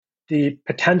the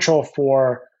potential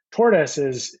for Tortoise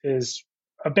is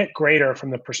a bit greater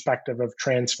from the perspective of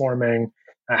transforming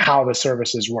how the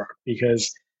services work.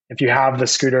 Because if you have the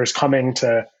scooters coming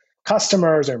to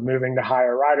customers or moving to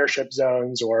higher ridership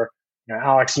zones, or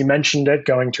Alex, you mentioned it,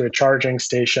 going to a charging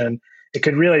station, it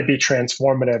could really be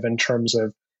transformative in terms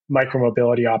of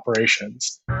micromobility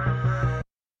operations.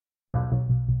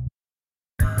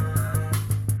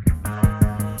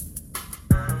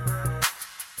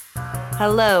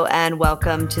 Hello and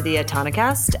welcome to the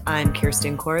Autonocast. I'm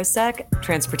Kirsten Korosek,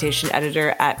 transportation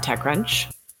editor at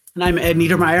TechCrunch. And I'm Ed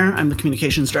Niedermeyer. I'm the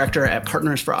communications director at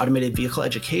Partners for Automated Vehicle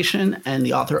Education and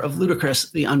the author of Ludicrous,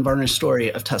 the Unvarnished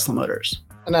Story of Tesla Motors.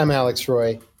 And I'm Alex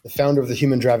Roy, the founder of the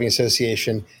Human Driving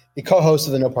Association, the co-host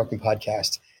of the No Parking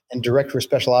Podcast, and director of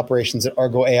special operations at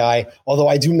Argo AI, although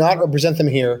I do not represent them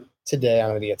here today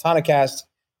on the Autonocast.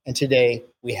 And today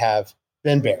we have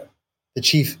Ben Baer, the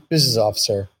chief business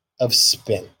officer of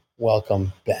Spin.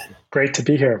 Welcome, Ben. Great to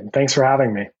be here. Thanks for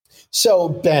having me. So,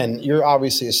 Ben, you're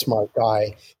obviously a smart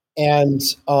guy, and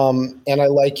I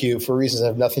like you for reasons that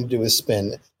have nothing to do with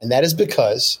Spin, and that is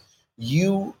because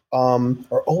you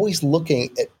are always looking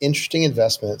at interesting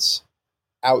investments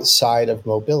outside of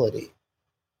mobility.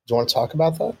 Do you want to talk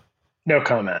about that? No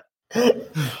comment.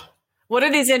 What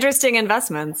are these interesting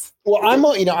investments? Well,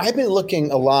 I've been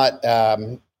looking a lot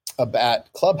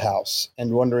about Clubhouse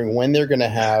and wondering when they're going to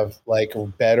have like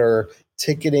better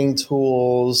ticketing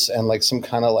tools and like some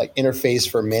kind of like interface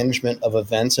for management of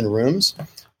events and rooms.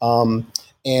 And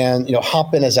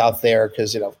Hopin is out there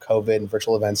because COVID and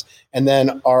virtual events. And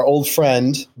then our old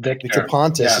friend Victor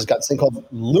Pontus has got something called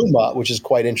Luma, which is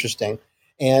quite interesting.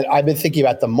 And I've been thinking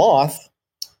about the Moth,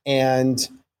 and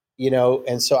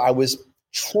so I was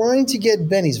trying to get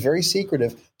Ben, he's very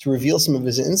secretive, to reveal some of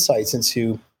his insights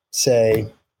into, say,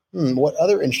 what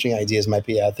other interesting ideas might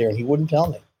be out there, and he wouldn't tell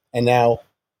me. And now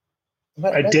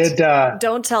I did.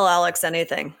 Don't tell Alex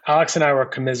anything. Alex and I were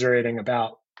commiserating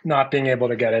about not being able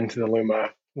to get into the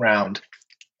Luma round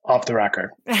off the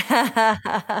record.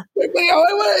 I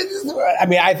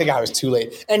think I was too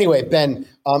late. Anyway, Ben,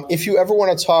 if you ever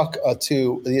want to talk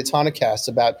to the Autonocast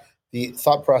about the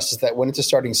thought process that went into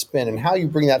starting Spin and how you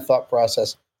bring that thought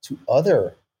process to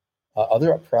other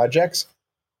projects,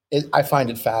 I find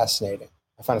it fascinating.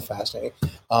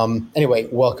 Anyway,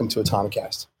 welcome to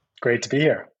Autonocast. Great to be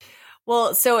here.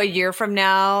 Well, so a year from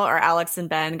now, are Alex and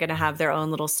Ben going to have their own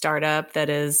little startup that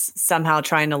is somehow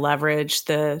trying to leverage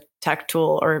the tech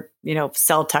tool or,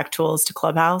 sell tech tools to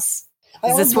Clubhouse?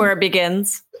 Is this where it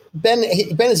begins? Ben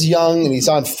is young and he's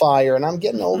on fire, and I'm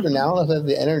getting older now. I don't have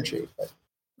the energy.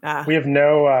 We have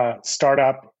no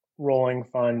startup rolling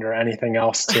fund or anything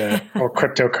else or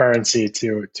cryptocurrency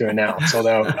to announce,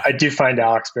 although I do find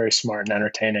Alex very smart and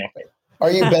entertaining. Are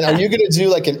you, Ben? Are you going to do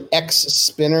like an X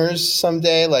Spinners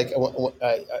someday? Like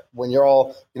when you're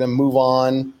all going to move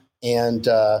on and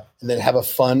then have a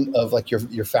fund of like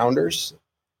your founders,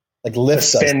 like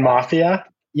Lyft. The Spin Mafia.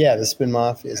 Yeah, the Spin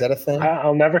Mafia. Is that a thing?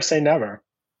 I'll never say never.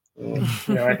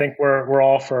 I think we're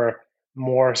all for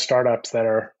more startups that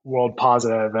are world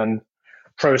positive and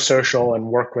pro-social and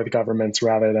work with governments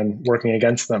rather than working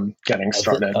against them getting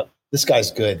started. This guy's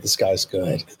good.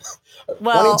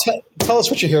 Well, tell us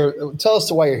what you're here. Tell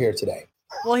us why you're here today.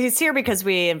 Well, he's here because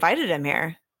we invited him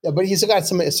here. Yeah, but he's got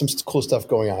some cool stuff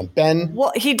going on. Ben?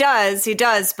 Well, he does,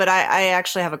 but I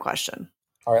actually have a question.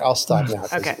 All right, I'll stop now.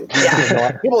 Okay.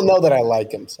 Yeah. People know that I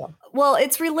like him. So. Well,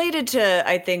 it's related to,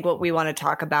 I think, what we want to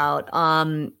talk about.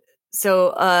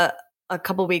 A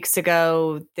couple weeks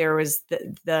ago, there was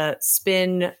the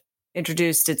Spin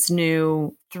introduced its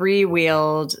new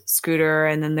 3-wheeled scooter,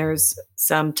 and then there's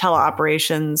some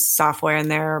teleoperations software in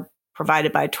there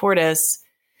provided by Tortoise.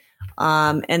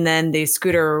 And then the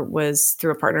scooter was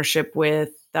through a partnership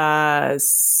with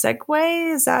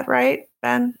Segway. Is that right,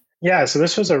 Ben? Yeah, so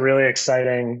this was a really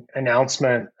exciting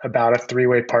announcement about a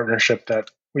 3-way partnership that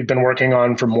we've been working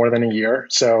on for more than a year.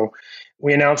 So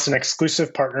we announced an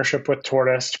exclusive partnership with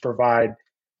Tortoise to provide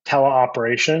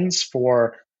teleoperations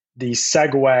for the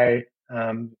Segway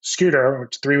scooter,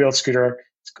 which 3-wheeled scooter.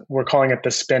 We're calling it the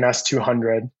Spin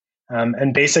S200.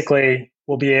 And basically,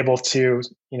 we'll be able to,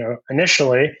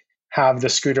 initially have the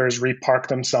scooters repark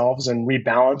themselves and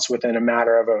rebalance within a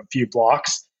matter of a few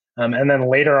blocks. And then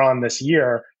later on this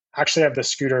year, actually have the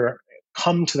scooter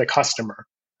come to the customer.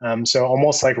 So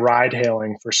almost like ride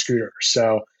hailing for scooters.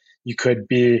 So you could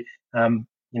be,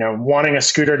 wanting a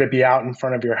scooter to be out in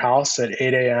front of your house at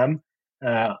 8 a.m.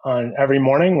 On every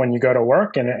morning when you go to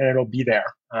work, and it'll be there.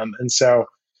 And so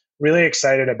really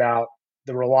excited about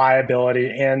the reliability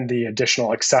and the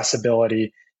additional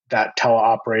accessibility that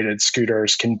teleoperated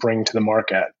scooters can bring to the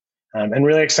market. and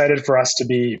really excited for us to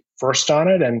be first on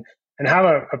it and have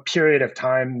a period of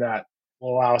time that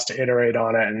will allow us to iterate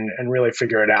on it and really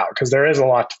figure it out, because there is a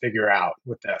lot to figure out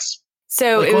with this.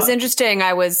 So Like it was what? interesting.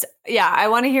 I want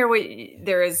to hear what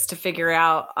there is to figure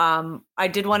out. I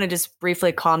did want to just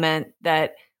briefly comment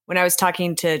that when I was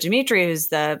talking to Dimitri, who's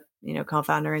the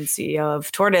co-founder and CEO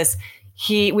of Tortoise,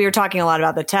 we were talking a lot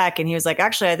about the tech, and he was like,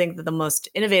 actually, I think that the most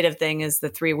innovative thing is the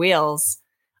 3 wheels,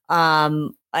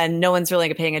 and no one's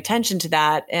really paying attention to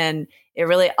that, and it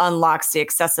really unlocks the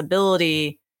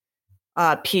accessibility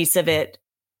piece of it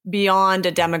beyond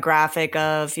a demographic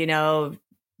of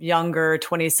younger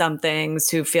 20-somethings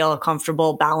who feel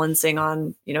comfortable balancing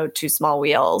on 2 small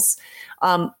wheels.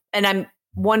 And I'm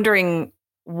wondering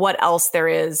what else there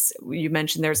is. You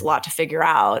mentioned there's a lot to figure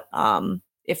out,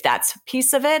 if that's a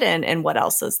piece of it, and what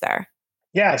else is there?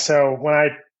 Yeah. So when I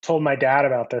told my dad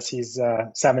about this, he's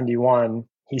 71,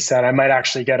 he said, I might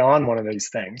actually get on one of these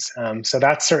things. So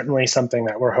that's certainly something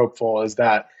that we're hopeful, is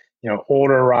that,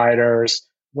 older riders,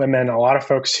 women, a lot of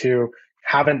folks who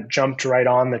haven't jumped right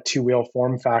on the 2-wheel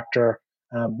form factor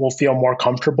will feel more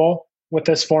comfortable with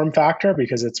this form factor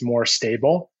because it's more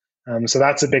stable. So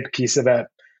that's a big piece of it.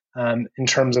 In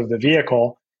terms of the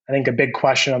vehicle, I think a big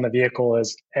question on the vehicle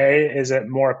is, A, is it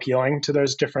more appealing to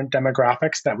those different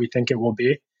demographics that we think it will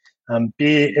be?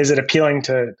 B, is it appealing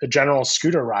to the general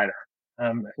scooter rider?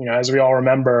 As we all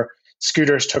remember,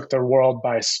 scooters took the world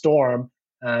by storm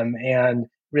and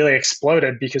really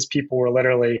exploded because people were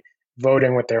literally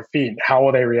voting with their feet. How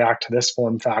will they react to this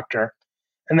form factor?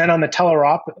 And then on the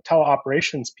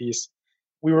teleoperations piece,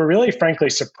 we were really frankly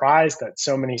surprised that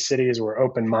so many cities were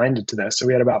open-minded to this. So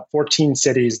we had about 14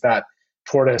 cities that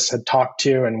Tortoise had talked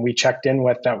to and we checked in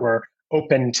with that were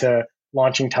open to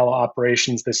launching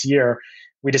teleoperations this year.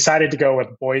 We decided to go with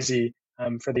Boise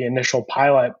for the initial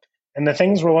pilot. And the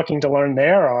things we're looking to learn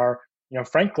there are,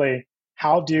 frankly,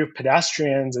 how do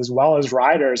pedestrians as well as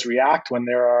riders react when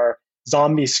there are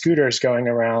zombie scooters going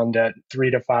around at 3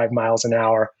 to 5 miles an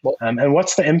hour? And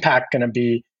what's the impact going to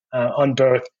be on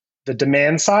both the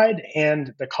demand side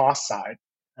and the cost side?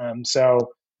 So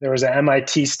there was an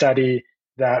MIT study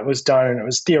that was done, and it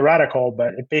was theoretical,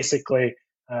 but it basically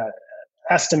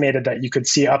estimated that you could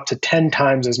see up to 10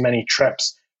 times as many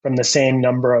trips from the same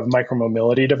number of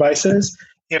micromobility devices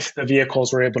if the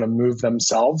vehicles were able to move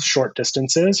themselves short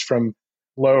distances from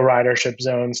low ridership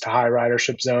zones to high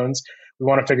ridership zones. We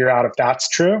want to figure out if that's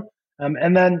true.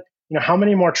 And then, how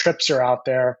many more trips are out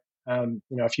there?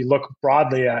 If you look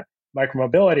broadly at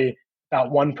micromobility,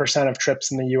 about 1% of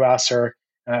trips in the US are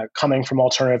coming from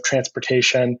alternative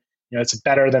transportation. It's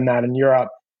better than that in Europe.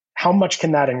 How much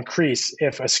can that increase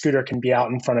if a scooter can be out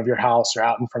in front of your house or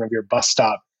out in front of your bus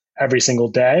stop every single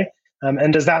day?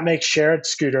 And does that make shared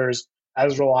scooters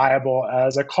as reliable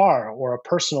as a car or a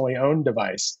personally owned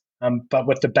device, but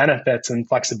with the benefits and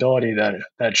flexibility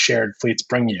that shared fleets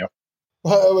bring you?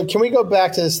 Can we go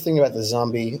back to this thing about the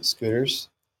zombie scooters?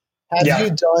 Have you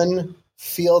done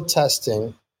field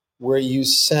testing where you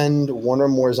send one or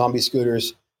more zombie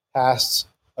scooters past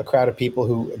a crowd of people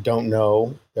who don't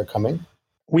know they're coming?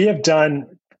 We have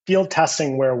done field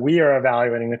testing where we are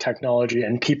evaluating the technology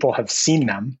and people have seen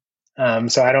them.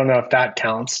 So I don't know if that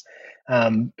counts.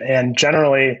 And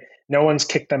generally, no one's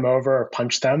kicked them over or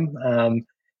punched them.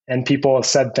 And people have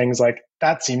said things like,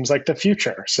 that seems like the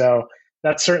future. So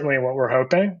that's certainly what we're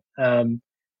hoping.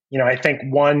 I think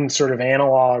one sort of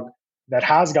analog that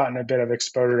has gotten a bit of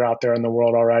exposure out there in the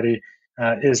world already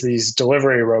is these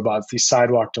delivery robots, these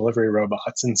sidewalk delivery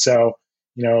robots. And so,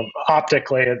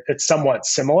 optically, it's somewhat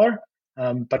similar.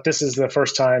 But this is the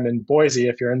first time in Boise,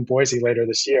 if you're in Boise later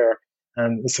this year,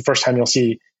 it's the first time you'll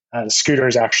see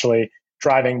scooters actually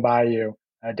driving by you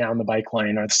down the bike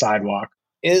lane or the sidewalk.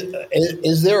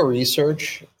 Is there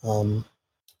research on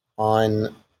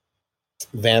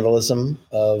vandalism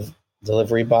of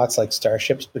delivery bots like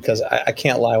Starships? Because I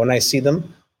can't lie, when I see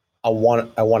them, I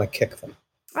want to kick them.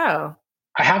 Oh,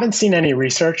 I haven't seen any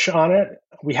research on it.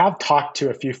 We have talked to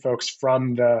a few folks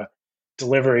from the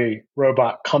delivery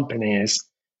robot companies,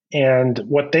 and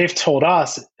what they've told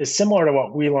us is similar to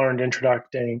what we learned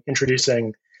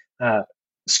introducing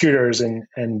scooters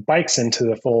and bikes into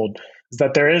the fold, is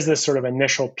that there is this sort of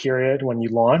initial period when you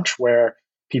launch where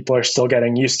people are still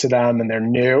getting used to them and they're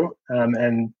new,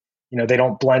 and they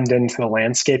don't blend into the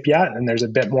landscape yet, and there's a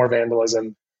bit more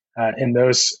vandalism in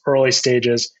those early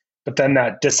stages, but then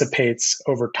that dissipates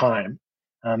over time.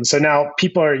 So now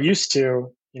people are used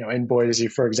to, in Boise,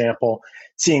 for example,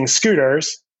 seeing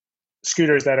scooters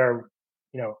that are,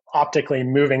 optically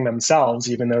moving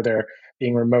themselves, even though they're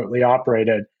being remotely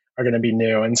operated, are going to be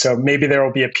new. And so maybe there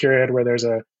will be a period where there's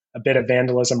a bit of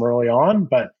vandalism early on,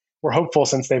 but we're hopeful,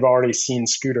 since they've already seen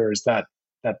scooters, that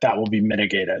will be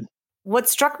mitigated. What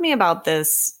struck me about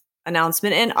this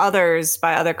announcement, and others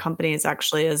by other companies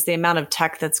actually, is the amount of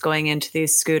tech that's going into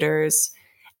these scooters.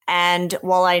 And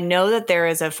while I know that there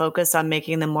is a focus on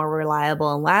making them more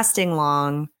reliable and lasting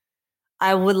long,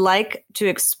 I would like to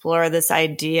explore this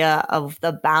idea of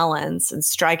the balance and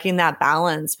striking that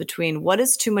balance between what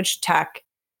is too much tech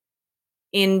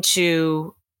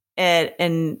into it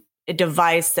and a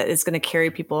device that is going to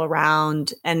carry people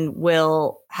around and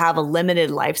will have a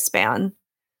limited lifespan.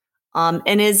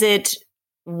 And is it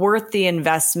worth the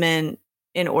investment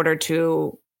in order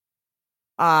to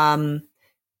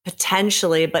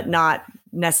potentially, but not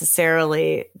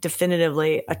necessarily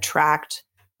definitively, attract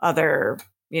other,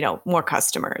 more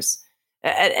customers?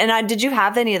 And did you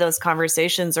have any of those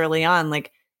conversations early on?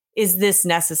 Like, is this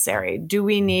necessary? Do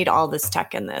we need all this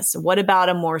tech in this? What about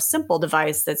a more simple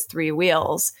device that's 3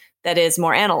 wheels that is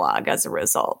more analog as a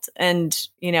result? And,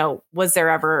 was there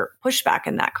ever pushback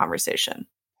in that conversation?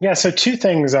 Yeah, so 2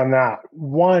 things on that.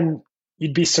 One,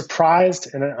 you'd be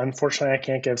surprised, and unfortunately I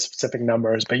can't give specific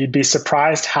numbers, but you'd be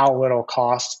surprised how little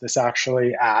cost this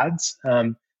actually adds.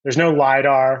 There's no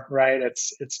LiDAR, right?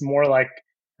 It's more like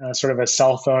sort of a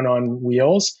cell phone on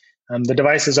wheels. The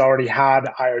devices already had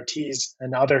IoTs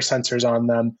and other sensors on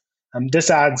them. This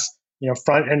adds,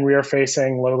 front and rear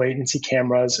facing low latency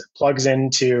cameras. It plugs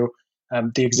into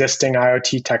the existing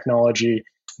IoT technology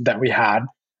that we had.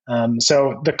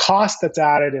 So the cost that's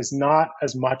added is not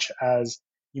as much as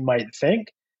you might think.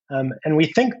 And we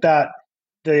think that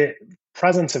the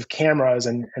presence of cameras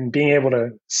and being able to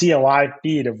see a live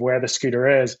feed of where the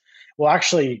scooter is will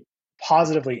actually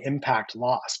positively impact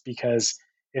loss, because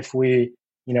if we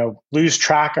lose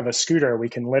track of a scooter, we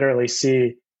can literally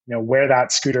see where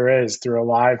that scooter is through a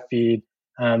live feed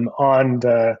on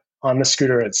the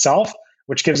scooter itself,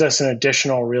 which gives us an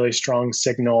additional really strong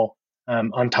signal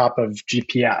on top of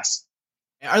GPS.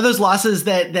 Are those losses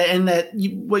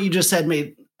what you just said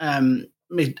made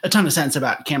a ton of sense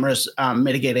about cameras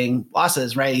mitigating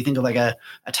losses, right? You think of like a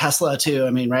Tesla too. I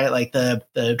mean, right? Like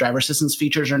the driver assistance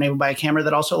features are enabled by a camera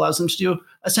that also allows them to do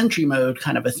a sentry mode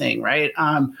kind of a thing, right?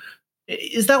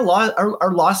 Is that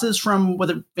are losses from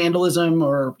whether vandalism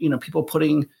or people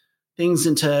putting things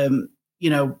into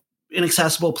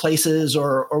inaccessible places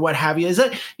or what have you? Is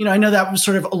that I know that was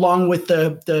sort of along with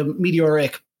the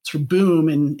meteoric sort of boom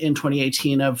in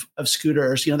 2018 of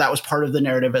scooters. That was part of the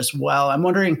narrative as well. I'm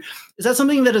wondering, is that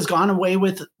something that has gone away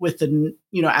with the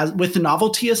with the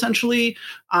novelty essentially?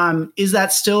 Is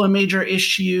that still a major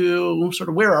issue? Sort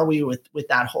of where are we with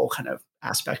that whole kind of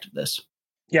aspect of this?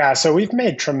 Yeah, so we've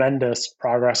made tremendous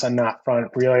progress on that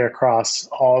front, really across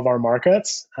all of our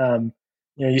markets.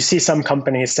 You see some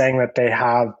companies saying that they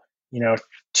have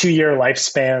 2-year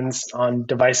lifespans on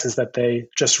devices that they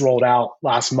just rolled out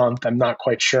last month. I'm not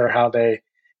quite sure how they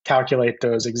calculate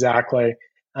those exactly.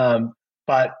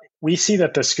 But we see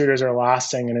that the scooters are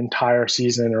lasting an entire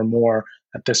season or more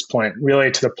at this point,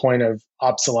 really to the point of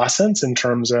obsolescence in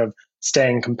terms of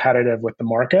staying competitive with the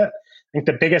market. I think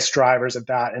the biggest drivers of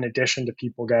that, in addition to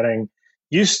people getting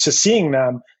used to seeing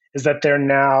them, is that they're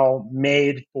now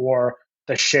made for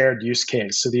the shared use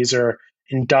case. So these are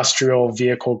industrial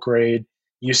vehicle grade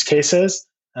use cases.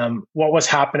 What was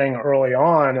happening early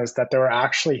on is that there were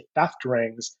actually theft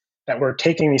rings that were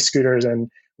taking these scooters and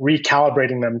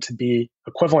recalibrating them to be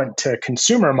equivalent to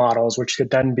consumer models, which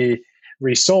could then be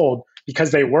resold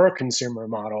because they were consumer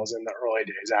models in the early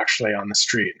days actually on the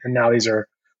street. And now these are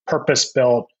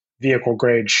purpose-built vehicle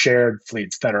grade shared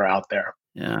fleets that are out there.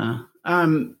 Yeah.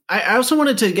 I also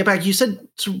wanted to get back. You said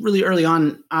really early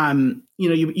on,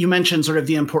 you mentioned sort of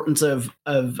the importance of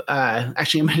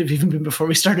actually, it might have even been before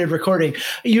we started recording.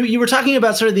 You were talking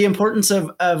about sort of the importance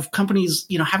of companies,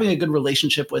 having a good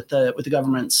relationship with the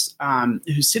governments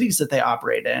whose cities that they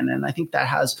operate in. And I think that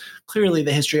has clearly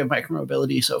the history of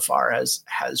micromobility so far has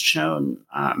shown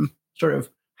sort of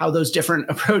how those different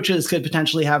approaches could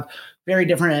potentially have very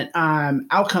different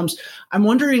outcomes. I'm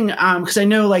wondering, because I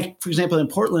know, like, for example, in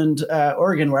Portland,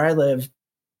 Oregon, where I live,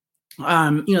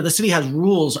 the city has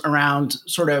rules around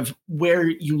sort of where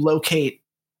you locate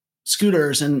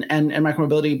scooters and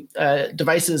micromobility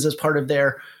devices as part of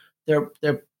their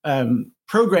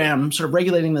program, sort of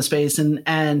regulating the space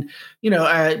and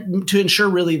to ensure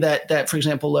really that, for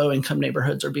example, low income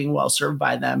neighborhoods are being well served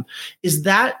by them. Is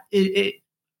that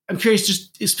I'm curious,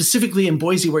 just specifically in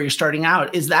Boise, where you're starting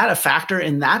out, is that a factor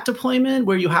in that deployment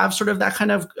where you have sort of that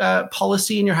kind of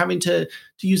policy and you're having to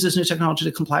use this new technology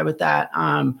to comply with that?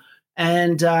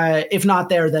 And if not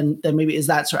there, then maybe is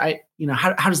that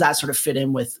how does that sort of fit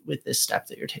in with this step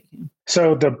that you're taking?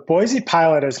 So the Boise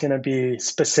pilot is going to be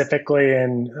specifically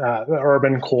in the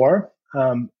urban core,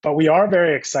 but we are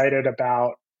very excited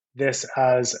about this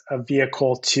as a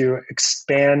vehicle to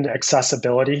expand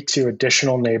accessibility to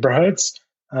additional neighborhoods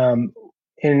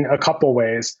in a couple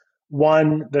ways.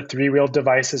 One, the three-wheeled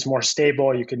device is more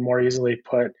stable. You can more easily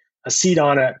put a seat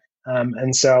on it.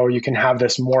 And so you can have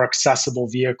this more accessible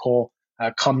vehicle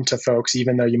come to folks,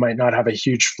 even though you might not have a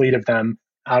huge fleet of them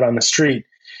out on the street.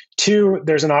 Two,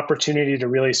 there's an opportunity to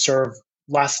really serve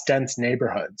less dense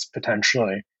neighborhoods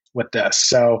potentially with this.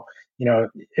 So,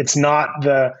 it's not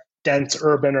the dense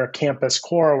urban or campus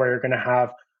core where you're going to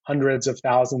have hundreds of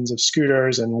thousands of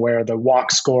scooters and where the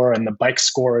walk score and the bike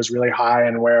score is really high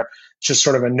and where it's just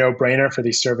sort of a no-brainer for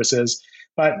these services.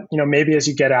 But maybe as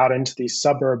you get out into these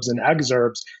suburbs and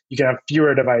exurbs, you can have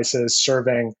fewer devices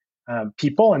serving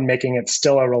people and making it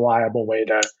still a reliable way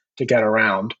to get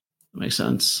around. Makes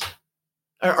sense.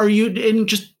 Are you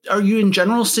in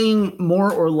general seeing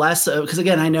more or less of, because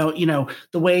again, I know,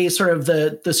 the way sort of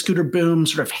the scooter boom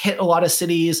sort of hit a lot of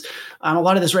cities, a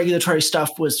lot of this regulatory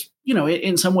stuff was,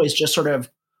 in some ways just sort of,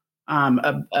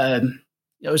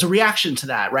 it was a reaction to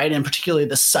that, right? And particularly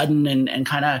the sudden and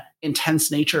kind of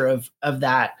intense nature of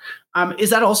that.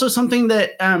 Is that also something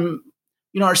that,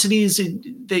 our cities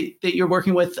that you're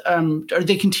working with, are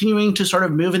they continuing to sort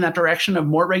of move in that direction of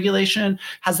more regulation?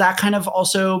 Has that kind of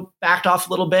also backed off a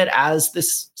little bit as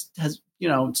this has,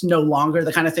 it's no longer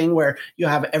the kind of thing where you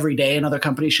have every day another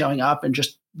company showing up and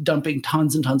just dumping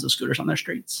tons and tons of scooters on their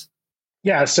streets?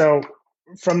 Yeah. So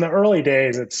from the early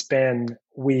days at Spin,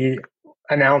 we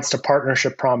announced a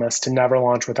partnership promise to never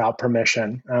launch without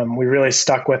permission. We really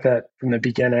stuck with it from the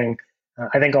beginning.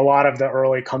 I think a lot of the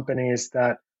early companies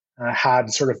that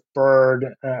had sort of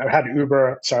had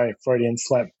Uber, sorry, Freudian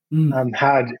slip,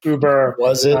 had Uber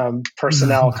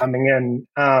personnel coming in,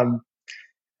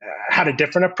 had a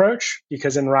different approach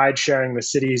because in ride sharing, the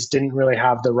cities didn't really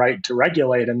have the right to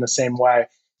regulate in the same way.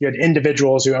 You had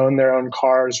individuals who owned their own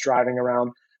cars driving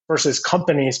around versus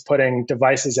companies putting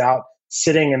devices out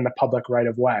sitting in the public right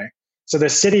of way. So the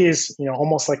cities,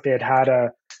 almost like they had an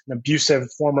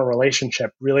abusive former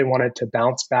relationship, really wanted to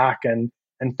bounce back and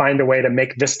find a way to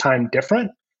make this time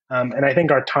different. And I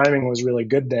think our timing was really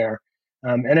good there.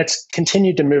 And it's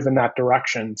continued to move in that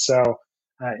direction. So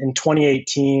in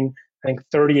 2018, I think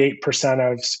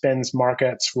 38% of Spin's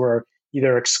markets were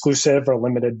either exclusive or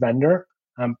limited vendor.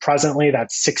 Presently,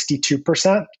 that's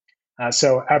 62%.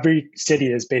 So every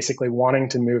city is basically wanting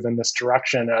to move in this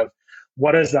direction of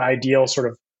what is the ideal sort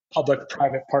of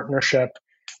public-private partnership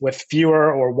with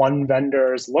fewer or one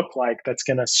vendors look like that's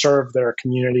going to serve their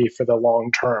community for the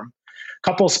long term. A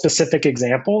couple specific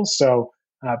examples. So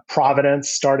Providence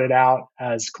started out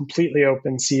as completely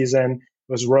open season,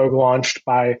 was rogue launched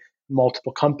by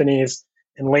multiple companies.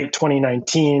 In late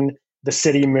 2019, the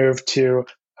city moved to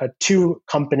a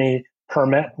 2-company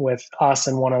permit with us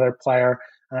and one other player.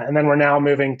 And then we're now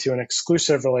moving to an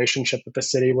exclusive relationship with the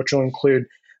city, which will include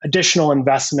additional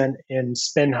investment in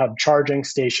Spin Hub charging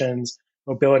stations,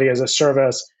 mobility as a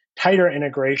service, tighter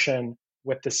integration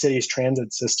with the city's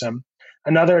transit system.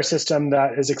 Another system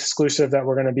that is exclusive that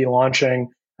we're going to be launching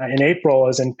in April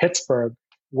is in Pittsburgh,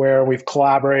 where we've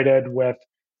collaborated with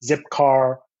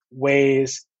Zipcar,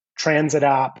 Waze, Transit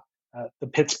App, the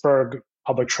Pittsburgh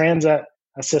Public Transit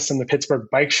system, the Pittsburgh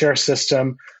Bike Share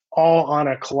system, all on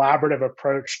a collaborative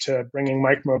approach to bringing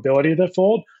micromobility to the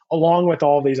fold, along with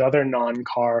all these other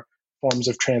non-car forms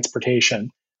of transportation.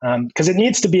 Because it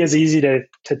needs to be as easy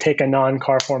to take a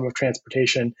non-car form of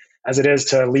transportation as it is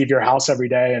to leave your house every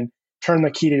day and turn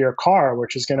the key to your car,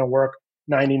 which is going to work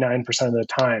 99% of the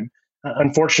time.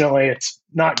 Unfortunately, it's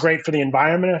not great for the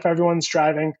environment if everyone's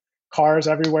driving cars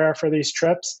everywhere for these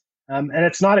trips. And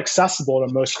it's not accessible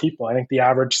to most people. I think the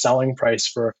average selling price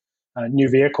for new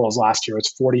vehicles last year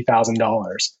was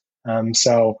 $40,000.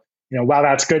 So, while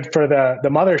that's good for the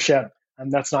mothership,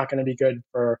 that's not going to be good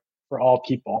for all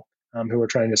people who we're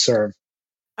trying to serve.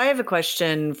 I have a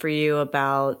question for you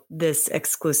about this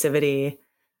exclusivity.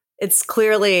 It's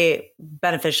clearly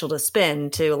beneficial to Spin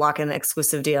to lock in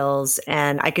exclusive deals,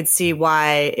 and I could see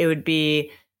why it would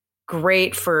be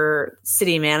great for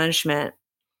city management.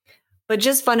 But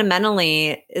just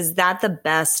fundamentally, is that the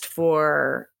best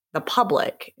for the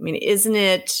public? I mean, isn't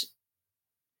it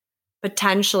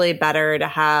potentially better to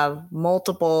have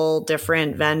multiple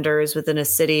different vendors within a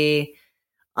city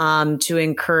to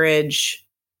encourage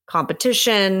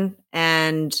competition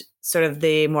and sort of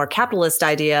the more capitalist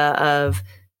idea of,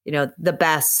 the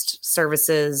best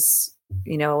services,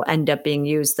 end up being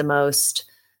used the most,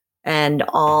 and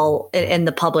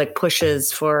the public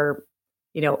pushes for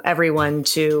everyone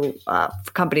to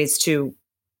companies to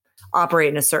operate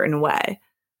in a certain way.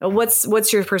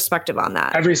 What's your perspective on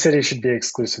that? Every city should be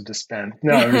exclusive to Spin.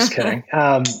 No, I'm just kidding.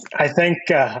 I think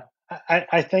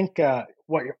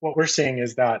what we're seeing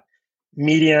is that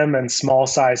medium and small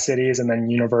size cities and then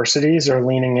universities are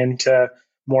leaning into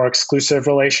more exclusive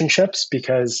relationships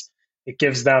because it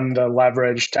gives them the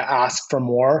leverage to ask for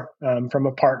more from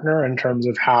a partner in terms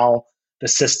of how the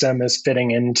system is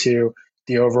fitting into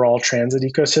the overall transit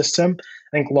ecosystem.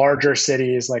 I think larger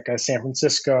cities like a San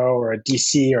Francisco or a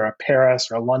DC or a Paris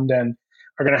or a London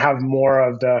are going to have more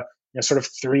of the sort of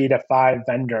 3 to 5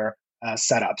 vendor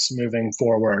setups moving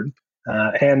forward.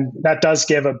 And that does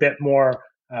give a bit more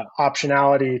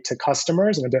optionality to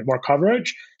customers and a bit more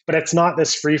coverage, but it's not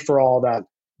this free-for-all that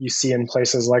you see in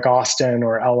places like Austin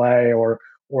or LA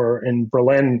or in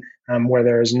Berlin, where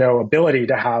there's no ability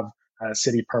to have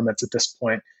city permits at this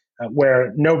point,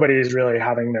 where nobody is really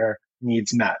having their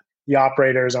needs met. The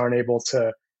operators aren't able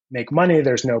to make money.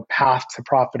 There's no path to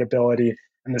profitability,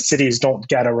 and the cities don't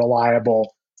get a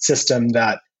reliable system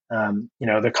that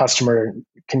the customer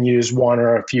can use one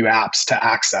or a few apps to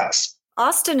access.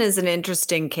 Austin is an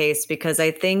interesting case because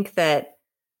I think that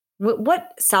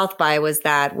what South by was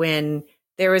that when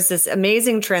there was this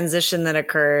amazing transition that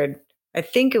occurred, I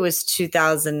think it was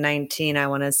 2019, I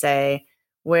want to say,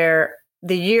 where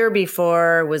the year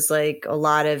before was like a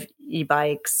lot of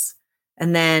e-bikes.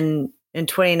 And then in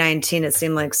 2019, it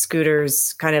seemed like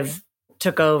scooters kind of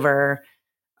took over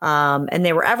and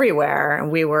they were everywhere.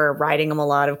 And we were riding them a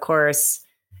lot, of course.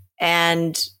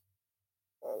 And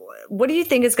what do you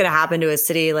think is going to happen to a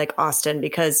city like Austin?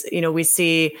 Because, we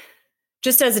see,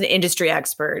 just as an industry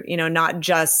expert, not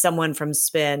just someone from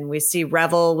Spin, we see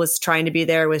Revel was trying to be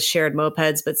there with shared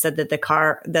mopeds, but said that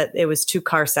that it was too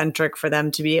car centric for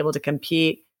them to be able to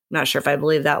compete. I'm not sure if I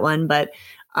believe that one, but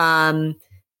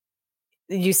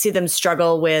you see them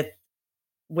struggle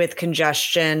with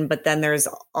congestion, but then there's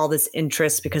all this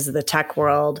interest because of the tech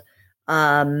world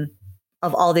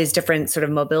of all these different sort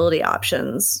of mobility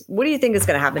options. What do you think is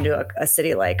going to happen to a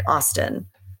city like Austin?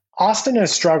 Austin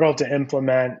has struggled to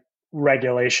implement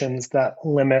regulations that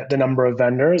limit the number of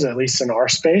vendors, at least in our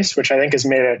space, which I think has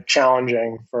made it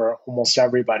challenging for almost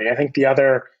everybody. I think the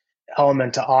other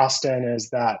element to Austin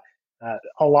is that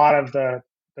a lot of the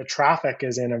traffic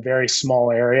is in a very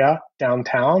small area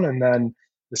downtown, and then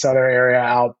this other area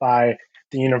out by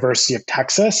the University of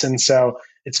Texas. And so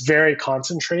it's very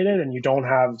concentrated, and you don't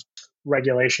have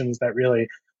regulations that really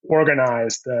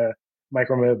organize the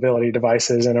micromobility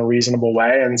devices in a reasonable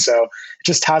way. And so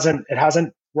it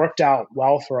hasn't worked out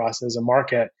well for us as a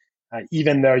market,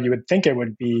 even though you would think it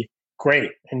would be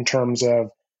great in terms of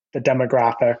the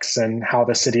demographics and how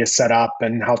the city is set up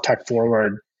and how tech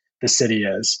forward the city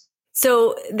is.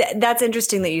 So that's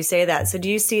interesting that you say that. So do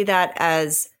you see that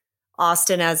as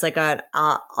Austin as like an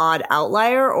odd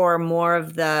outlier, or more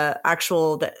of a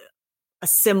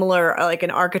similar, like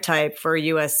an archetype for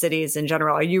US cities in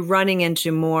general? Are you running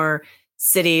into more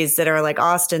cities that are like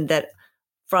Austin that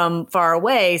from far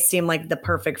away seem like the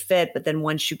perfect fit, but then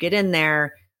once you get in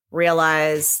there,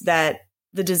 realize that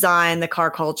the design, the car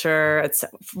culture, it's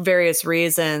various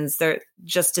reasons, there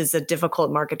just is a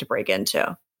difficult market to break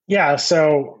into? Yeah,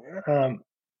 so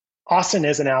Austin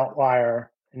is an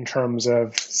outlier in terms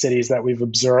of cities that we've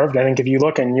observed. I think if you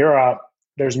look in Europe,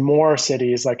 there's more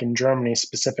cities like in Germany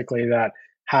specifically that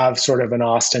have sort of an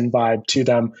Austin vibe to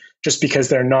them just because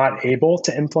they're not able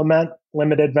to implement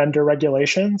limited vendor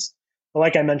regulations. But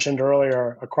like I mentioned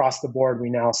earlier, across the board, we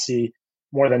now see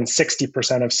more than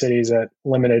 60% of cities at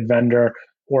limited vendor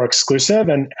or exclusive.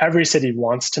 And every city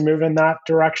wants to move in that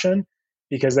direction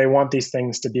because they want these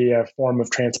things to be a form of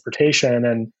transportation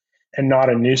and not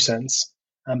a nuisance.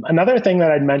 Another thing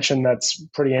that I'd mention that's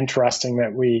pretty interesting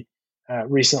that we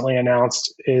recently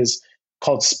announced is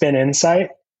called Spin Insight.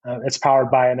 It's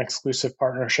powered by an exclusive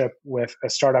partnership with a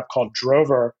startup called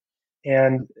Drover.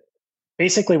 And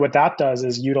basically what that does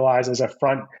is utilizes a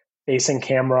front-facing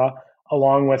camera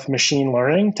along with machine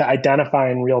learning to identify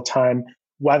in real time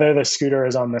whether the scooter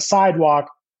is on the sidewalk,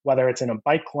 whether it's in a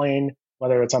bike lane,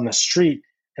 whether it's on the street.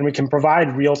 And we can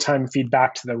provide real-time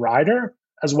feedback to the rider,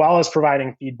 as well as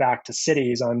providing feedback to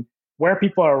cities on where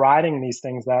people are riding these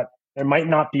things that there might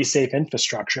not be safe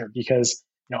infrastructure. Because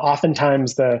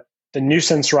oftentimes the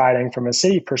nuisance riding from a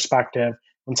city perspective,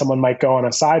 when someone might go on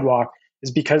a sidewalk,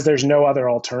 is because there's no other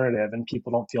alternative and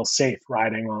people don't feel safe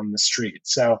riding on the street.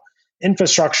 So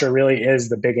infrastructure really is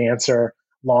the big answer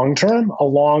long-term,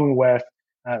 along with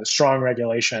strong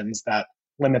regulations that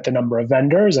limit the number of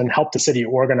vendors and help the city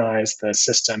organize the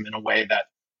system in a way that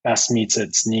best meets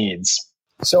its needs.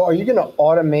 So are you going to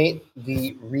automate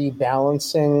the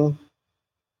rebalancing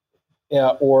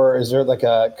or is there like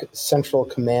a central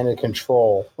command and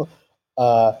control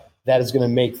that is going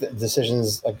to make the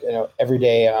decisions like every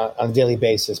day on a daily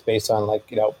basis based on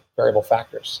like variable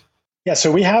factors? Yeah,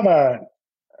 so we have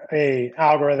a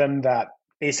algorithm that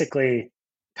basically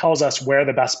tells us where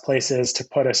the best place is to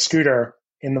put a scooter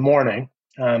in the morning.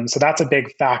 So that's a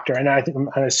big factor, and I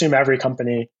assume every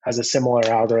company has a similar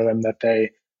algorithm that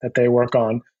they work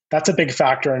on. That's a big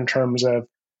factor in terms of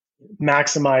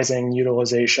maximizing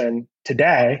utilization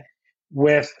today.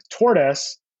 With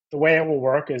Tortoise, the way it will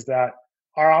work is that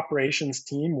our operations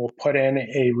team will put in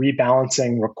a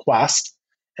rebalancing request,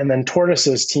 and then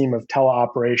Tortoise's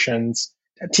teleoperations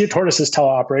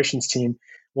team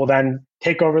will then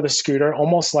take over the scooter,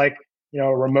 almost like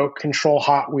a remote control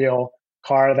Hot Wheel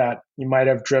car that you might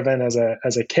have driven as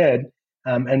a kid,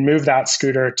 and move that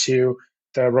scooter to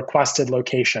the requested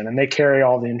location. And they carry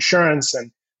all the insurance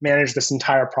and manage this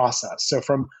entire process. So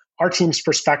from our team's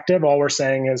perspective, all we're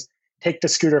saying is take the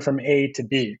scooter from A to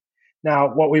B.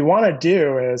 Now, what we want to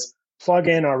do is plug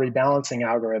in our rebalancing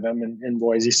algorithm in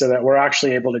Voisey so that we're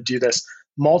actually able to do this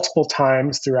multiple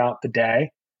times throughout the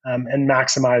day, and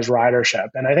maximize ridership.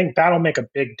 And I think that'll make a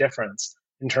big difference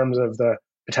in terms of the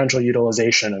potential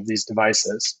utilization of these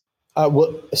devices.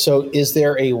 So is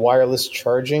there a wireless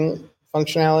charging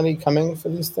functionality coming for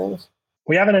these things?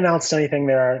 We haven't announced anything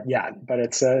there yet, but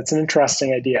it's an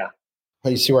interesting idea. Oh,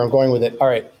 you see where I'm going with it. All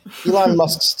right. Elon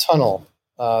Musk's tunnel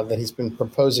that he's been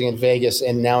proposing in Vegas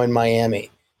and now in Miami.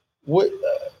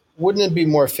 Wouldn't it be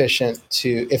more efficient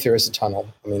to, if there is a tunnel,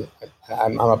 I mean,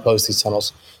 I'm opposed to these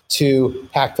tunnels, to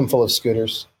pack them full of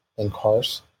scooters and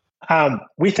cars?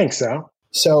 We think so.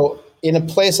 So in a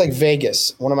place like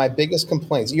Vegas, one of my biggest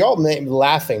complaints, you're all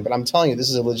laughing, but I'm telling you, this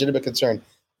is a legitimate concern.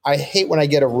 I hate when I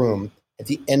get a room at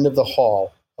the end of the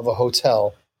hall of a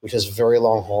hotel, which has very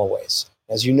long hallways.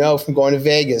 As you know from going to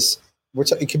Vegas,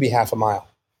 it could be half a mile.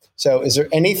 So is there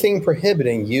anything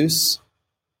prohibiting use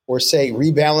or say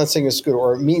rebalancing a scooter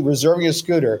or me reserving a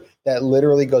scooter that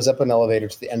literally goes up an elevator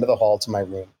to the end of the hall to my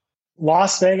room?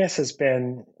 Las Vegas has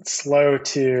been slow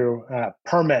to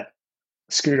permit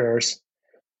scooters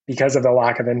because of the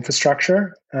lack of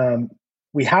infrastructure.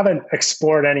 We haven't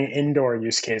explored any indoor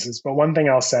use cases, but one thing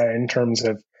I'll say in terms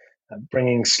of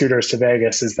bringing scooters to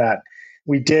Vegas is that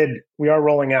we are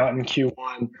rolling out in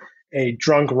Q1 a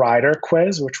drunk rider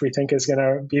quiz, which we think is going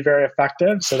to be very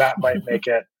effective. So that might make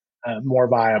it more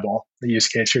viable, the use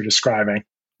case you're describing.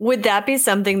 Would that be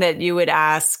something that you would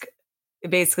ask,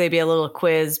 basically be a little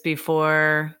quiz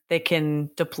before they can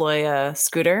deploy a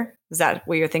scooter? Is that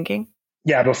what you're thinking?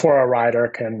 Yeah, before a rider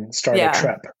can start a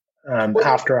trip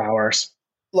after hours.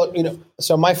 Look,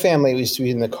 so my family used to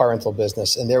be in the car rental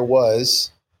business, and there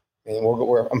was, and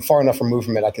I'm far enough removed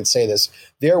from it, I can say this.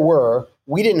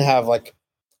 We didn't have like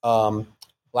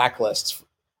blacklists.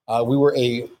 We were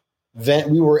an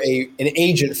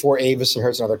agent for Avis and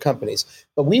Hertz and other companies,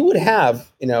 but we would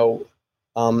have, we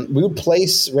would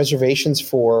place reservations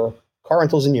for car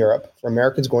rentals in Europe for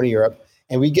Americans going to Europe,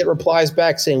 and we get replies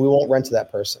back saying we won't rent to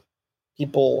that person.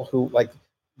 People who like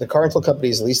the car rental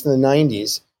companies, at least in the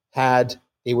 90s,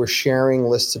 they were sharing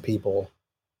lists of people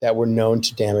that were known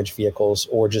to damage vehicles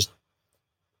or just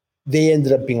they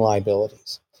ended up being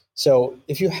liabilities. So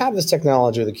if you have this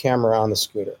technology with a camera on the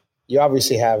scooter, you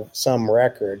obviously have some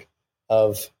record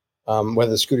of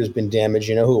whether the scooter's been damaged,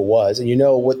 you know who it was, and you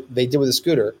know what they did with the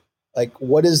scooter. Like,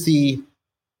 what is the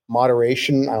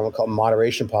moderation? I don't want to call it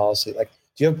moderation policy. Like,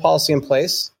 do you have a policy in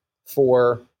place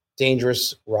for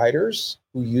dangerous riders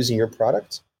who are using your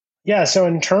product? Yeah. So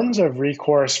in terms of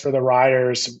recourse for the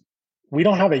riders, we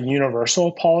don't have a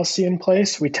universal policy in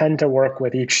place. We tend to work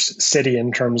with each city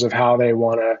in terms of how they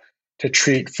want to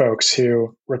treat folks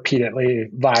who repeatedly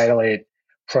violate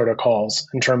protocols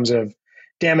in terms of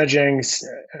damaging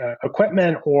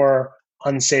equipment or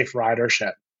unsafe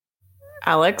ridership.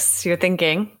 Alex, you're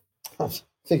thinking. I'm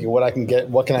thinking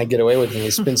what can I get away with in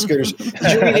these spin scooters?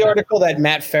 Did you read the article that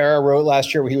Matt Farah wrote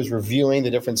last year where he was reviewing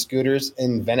the different scooters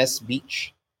in Venice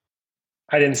Beach?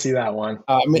 I didn't see that one.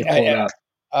 And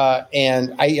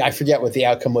I forget what the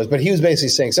outcome was, but he was basically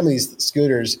saying some of these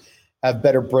scooters have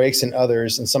better brakes than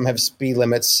others, and some have speed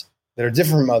limits that are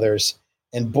different from others.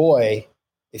 And boy,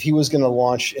 if he was going to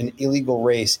launch an illegal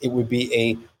race, it would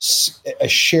be a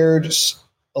shared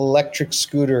electric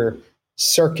scooter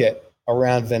circuit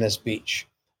around Venice Beach,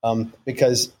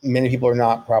 because many people are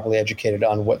not properly educated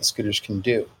on what scooters can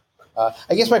do.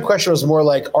 I guess my question was more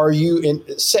like, are you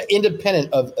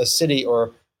independent of a city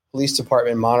or police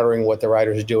department monitoring what the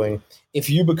riders are doing? If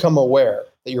you become aware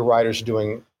that your riders are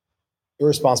doing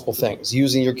irresponsible things,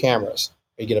 using your cameras,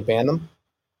 are you going to ban them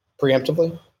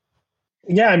preemptively?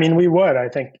 Yeah, I mean, we would. I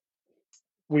think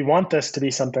we want this to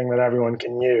be something that everyone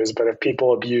can use, but if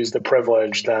people abuse the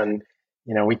privilege, then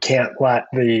we can't let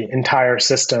the entire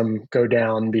system go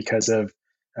down because of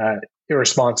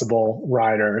irresponsible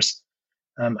riders.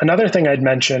 Another thing I'd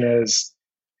mention is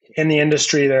in the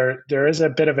industry, there is a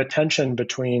bit of a tension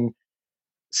between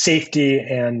safety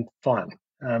and fun.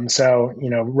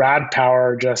 Rad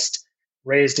Power just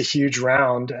raised a huge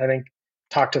round. I think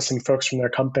talked to some folks from their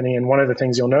company, and one of the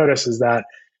things you'll notice is that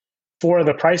for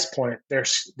the price point,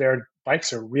 their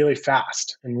bikes are really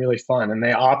fast and really fun, and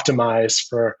they optimize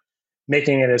for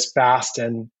making it as fast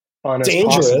and fun as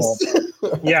possible.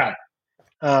 Yeah.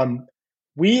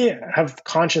 We have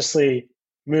consciously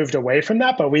moved away from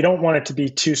that, but we don't want it to be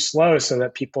too slow so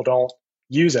that people don't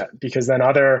use it, because then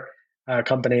other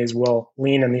companies will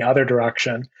lean in the other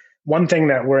direction. One thing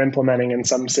that we're implementing in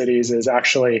some cities is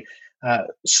actually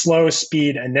slow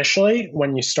speed initially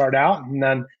when you start out, and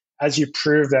then as you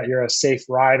prove that you're a safe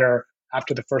rider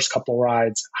after the first couple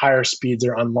rides, higher speeds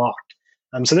are unlocked.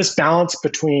 So this balance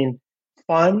between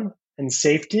fun and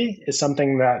safety is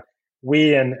something that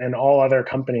we and all other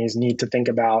companies need to think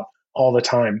about all the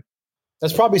time.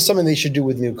 That's probably something they should do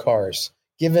with new cars,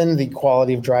 given the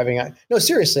quality of driving. No,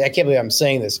 seriously, I can't believe I'm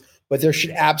saying this, but there should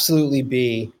absolutely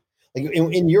be, like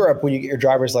in Europe, when you get your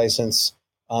driver's license,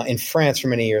 in France for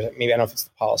many years, maybe I don't know if it's the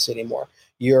policy anymore,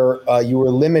 you were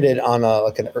limited on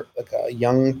a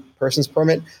young person's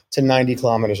permit to 90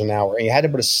 kilometers an hour, and you had to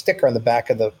put a sticker on the back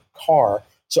of the car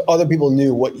so other people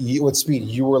knew what speed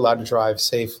you were allowed to drive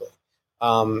safely.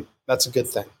 That's a good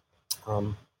thing.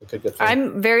 A good thing.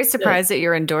 I'm very surprised that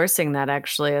you're endorsing that,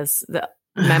 actually, as the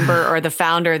member or the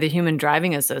founder of the Human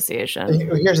Driving Association.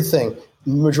 Here's the thing.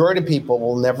 The majority of people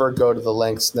will never go to the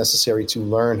lengths necessary to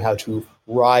learn how to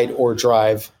ride or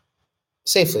drive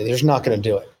safely. They're just not going to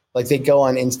do it. Like, they go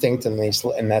on instinct and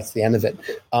that's the end of it.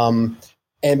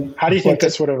 And how do you think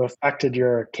this would have affected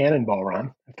your Cannonball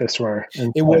run if this were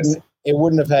in place? It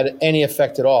wouldn't have had any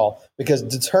effect at all, because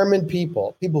determined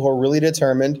people who are really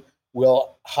determined,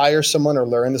 will hire someone or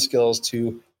learn the skills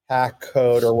to hack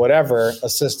code or whatever, a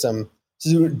system,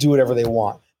 to do whatever they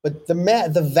want. But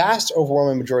the vast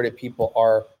overwhelming majority of people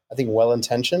are, I think,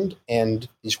 well-intentioned, and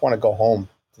they just want to go home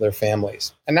to their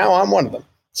families. And now I'm one of them.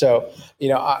 So,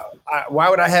 why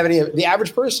would I have the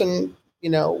average person,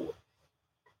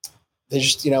 they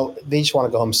just want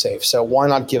to go home safe. So why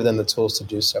not give them the tools to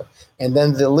do so? And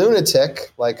then the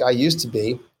lunatic, like I used to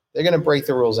be, they're going to break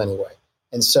the rules anyway.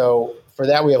 And so for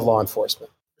that, we have law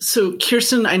enforcement. So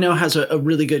Kirsten, I know, has a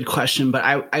really good question, but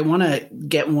I want to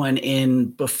get one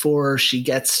in before she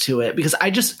gets to it, because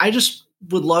I just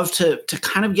would love to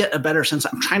kind of get a better sense.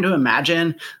 I'm trying to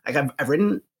imagine, like I've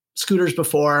ridden scooters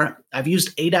before. I've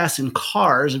used ADAS in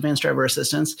cars, advanced driver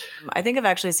assistance. I think I've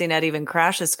actually seen Ed even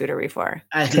crash a scooter before.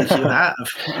 I think you have.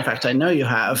 In fact, I know you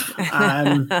have.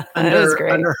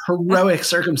 Under heroic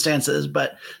circumstances,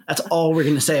 but that's all we're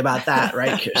going to say about that,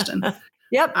 right, Kirsten?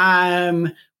 Yep.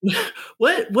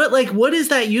 What is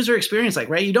that user experience like,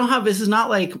 right? This is not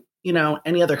like,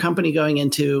 any other company going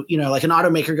into, like an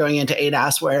automaker going into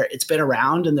ADAS, where it's been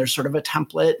around and there's sort of a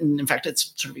template. And in fact,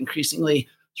 it's sort of increasingly,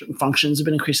 certain functions have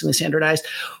been increasingly standardized.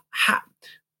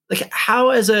 How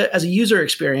as a user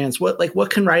experience, what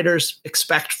can riders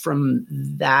expect from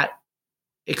that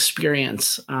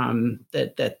experience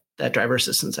that driver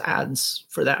assistance adds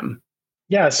for them?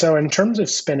 Yeah, so in terms of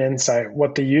Spin Insight,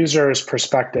 what the user's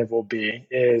perspective will be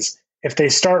is if they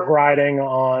start riding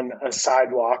on a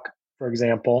sidewalk, for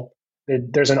example,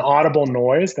 there's an audible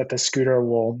noise that the scooter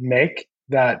will make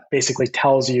that basically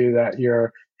tells you that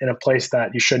you're in a place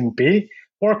that you shouldn't be.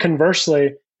 Or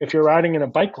conversely, if you're riding in a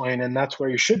bike lane and that's where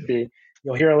you should be,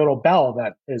 you'll hear a little bell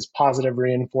that is positive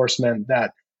reinforcement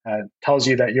that tells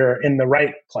you that you're in the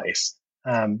right place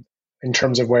in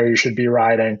terms of where you should be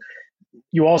riding.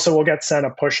 You also will get sent a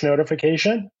push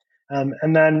notification.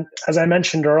 And then, as I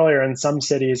mentioned earlier, in some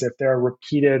cities, if there are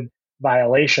repeated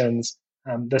violations,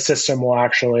 the system will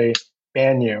actually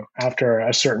ban you after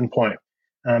a certain point.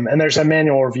 And there's a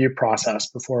manual review process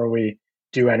before we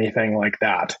do anything like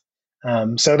that.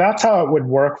 So that's how it would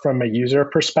work from a user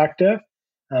perspective.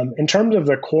 In terms of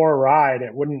the core ride,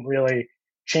 it wouldn't really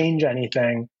change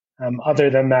anything other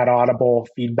than that audible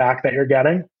feedback that you're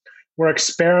getting. We're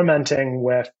experimenting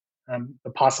with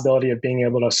the possibility of being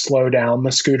able to slow down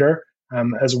the scooter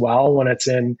as well when it's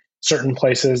in certain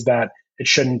places that it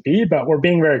shouldn't be, but we're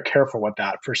being very careful with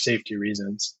that for safety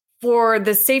reasons. For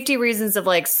the safety reasons of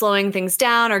like slowing things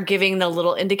down or giving the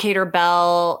little indicator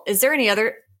bell, is there any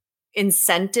other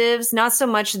incentives, not so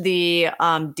much the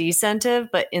decentive,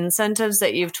 but incentives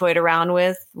that you've toyed around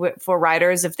with for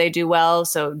riders if they do well?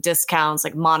 So discounts,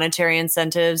 like monetary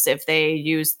incentives if they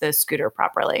use the scooter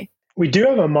properly. We do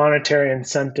have a monetary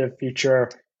incentive feature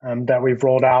that we've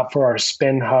rolled out for our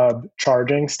Spin Hub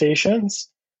charging stations,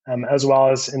 as well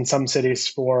as in some cities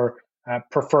for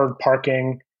preferred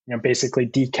parking, basically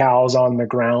decals on the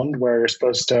ground where you're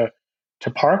supposed to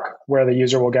park, where the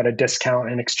user will get a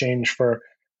discount in exchange for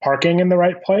parking in the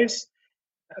right place.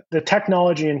 The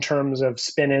technology in terms of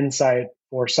Spin Insight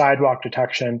for sidewalk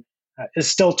detection is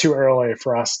still too early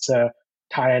for us to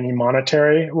tie any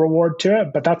monetary reward to it,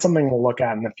 but that's something we'll look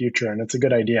at in the future, and it's a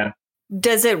good idea.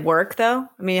 Does it work though?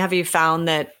 I mean, have you found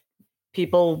that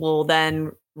people will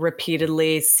then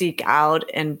repeatedly seek out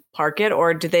and park it,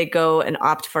 or do they go and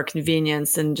opt for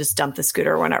convenience and just dump the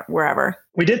scooter wherever?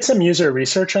 We did some user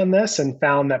research on this and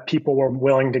found that people were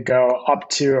willing to go up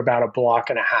to about a block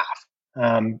and a half.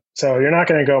 So you're not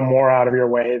going to go more out of your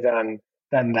way than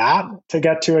that to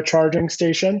get to a charging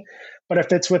station. But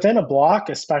if it's within a block,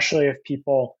 especially if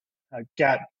people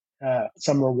get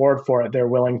some reward for it, they're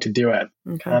willing to do it.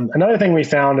 Okay. Another thing we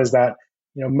found is that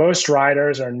most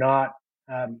riders are not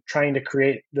trying to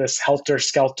create this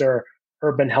helter-skelter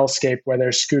urban hellscape where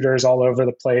there's scooters all over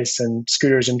the place and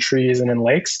scooters in trees and in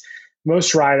lakes.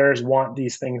 Most riders want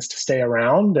these things to stay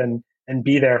around and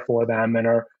be there for them, and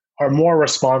are more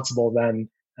responsible than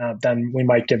we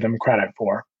might give them credit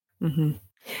for. Mm-hmm.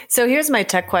 So here's my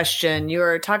tech question. You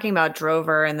were talking about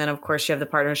Drover, and then of course you have the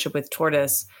partnership with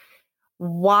Tortoise.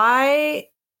 Why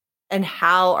and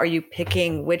how are you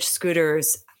picking which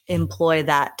scooters employ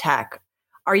that tech?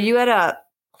 Are you at a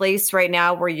place right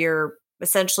now where you're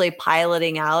essentially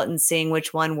piloting out and seeing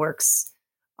which one works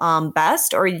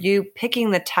best, or are you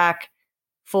picking the tech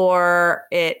for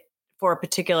a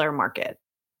particular market?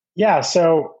 Yeah,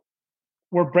 so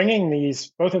we're bringing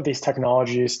both of these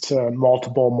technologies to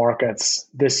multiple markets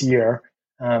this year.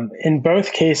 In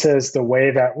both cases, the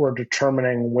way that we're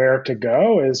determining where to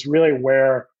go is really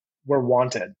where we're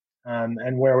wanted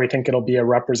and where we think it'll be a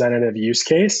representative use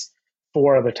case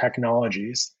for the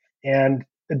technologies. And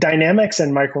the dynamics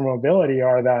in micromobility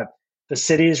are that the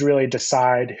cities really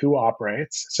decide who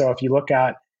operates. So if you look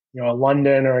at a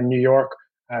London or a New York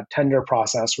tender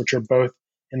process, which are both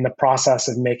in the process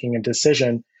of making a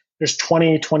decision, there's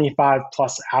 20, 25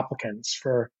 plus applicants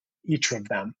for each of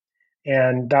them.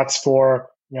 And that's for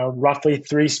roughly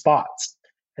 3 spots.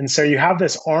 And so you have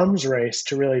this arms race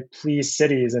to really please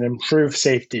cities and improve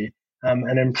safety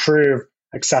and improve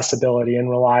accessibility and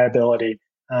reliability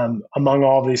among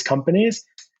all of these companies.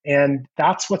 And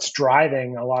that's what's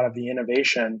driving a lot of the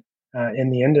innovation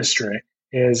in the industry,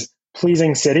 is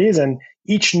pleasing cities. And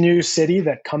each new city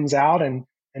that comes out and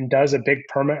does a big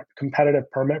competitive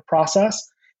permit process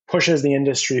pushes the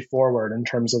industry forward in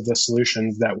terms of the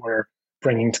solutions that we're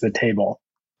bringing to the table.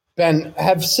 Ben,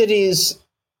 have cities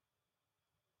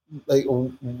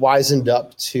wisened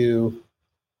up to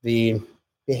the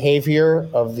behavior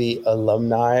of the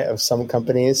alumni of some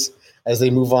companies as they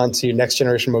move on to next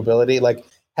generation mobility?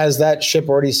 Has that ship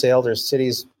already sailed? Are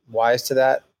cities wise to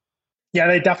that? Yeah,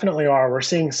 they definitely are. We're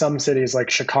seeing some cities like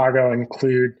Chicago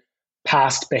include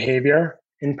past behavior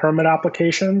in permit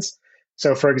applications.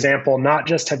 So for example, not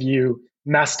just have you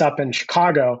messed up in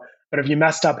Chicago, but have you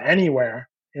messed up anywhere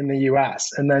in the US,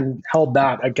 and then held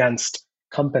that against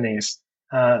companies.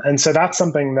 And so that's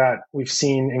something that we've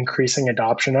seen increasing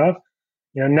adoption of.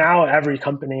 Now every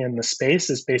company in the space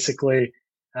is basically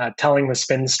telling the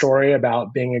Spin story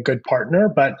about being a good partner,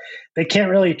 but they can't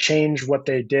really change what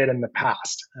they did in the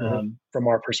past from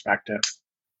our perspective.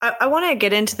 I want to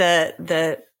get into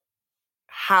the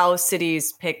how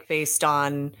cities pick based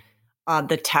on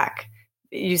the tech.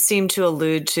 You seem to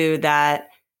allude to that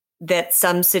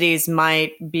some cities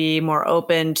might be more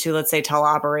open to, let's say,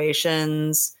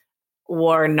 teleoperations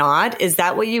or not. Is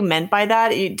that what you meant by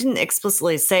that? You didn't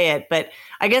explicitly say it, but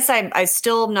I guess I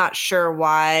still am not sure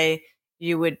why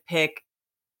you would pick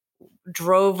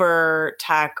Drover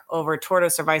tech over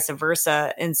Tortoise or vice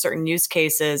versa in certain use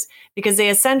cases, because they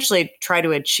essentially try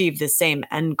to achieve the same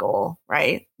end goal,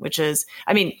 right? Which is,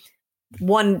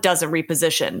 one doesn't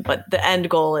reposition, but the end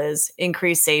goal is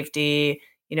increase safety,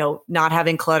 not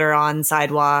having clutter on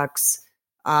sidewalks,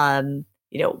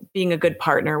 being a good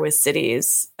partner with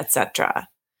cities, etc.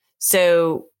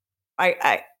 So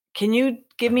I can you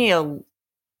give me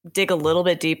dig a little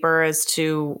bit deeper as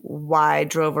to why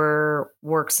Drover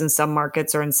works in some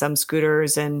markets or in some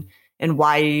scooters, and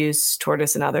why you use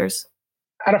Tortoise in others?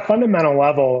 At a fundamental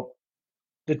level,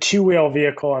 the 2-wheel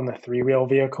vehicle and the 3-wheel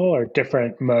vehicle are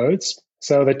different modes.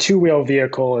 So the 2-wheel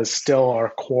vehicle is still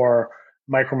our core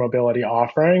micromobility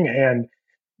offering, and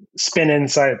Spin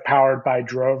Insight powered by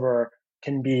Drover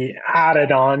can be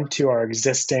added on to our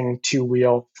existing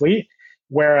 2-wheel fleet.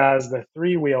 whereas the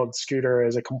three-wheeled scooter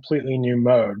is a completely new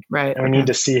mode. Right. And we need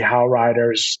to see how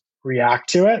riders react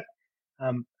to it.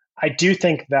 I do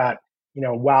think that,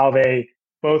 while they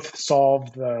both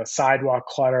solve the sidewalk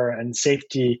clutter and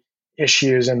safety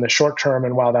issues in the short term,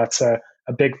 and while that's a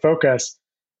big focus,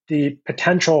 the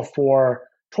potential for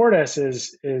Tortoise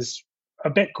is a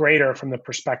bit greater from the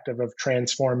perspective of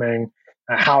transforming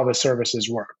how the services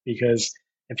work. Because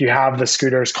if you have the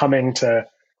scooters coming to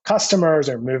customers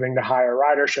or moving to higher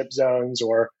ridership zones,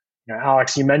 or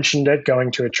Alex, you mentioned it,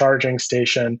 going to a charging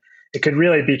station, it could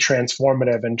really be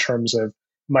transformative in terms of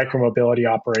micromobility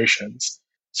operations.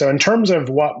 So in terms of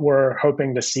what we're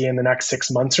hoping to see in the next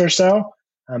 6 months or so,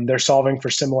 they're solving for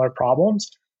similar problems.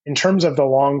 In terms of the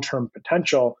long-term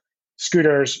potential,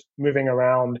 scooters moving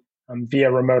around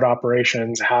via remote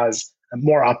operations has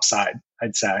more upside,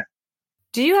 I'd say.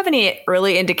 Do you have any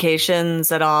early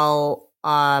indications at all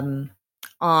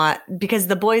because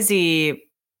the Boise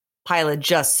pilot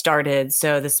just started,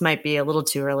 so this might be a little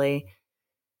too early.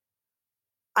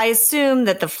 I assume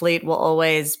that the fleet will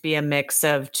always be a mix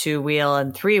of two-wheel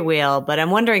and three-wheel, but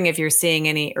I'm wondering if you're seeing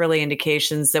any early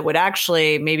indications that would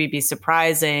actually maybe be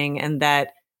surprising and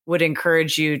that would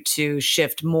encourage you to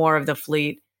shift more of the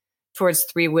fleet towards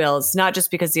three wheels, not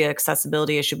just because of the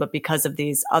accessibility issue, but because of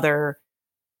these other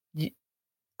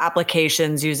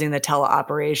applications using the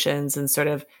teleoperations and sort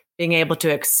of being able to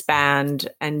expand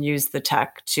and use the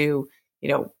tech to,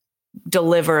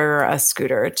 deliver a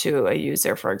scooter to a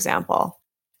user, for example.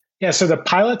 Yeah, so the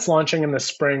pilot's launching in the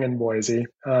spring in Boise,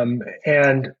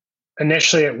 and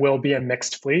initially it will be a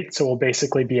mixed fleet. So we'll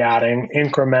basically be adding a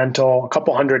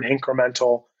couple hundred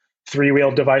incremental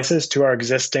three-wheeled devices to our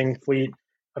existing fleet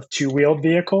of two-wheeled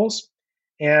vehicles.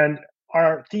 And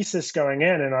our thesis going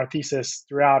in, and our thesis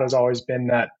throughout, has always been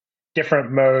that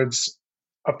different modes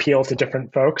appeal to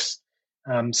different folks.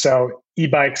 So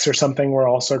e-bikes are something we're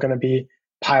also going to be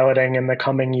piloting in the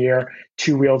coming year,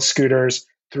 two-wheeled scooters,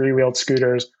 three-wheeled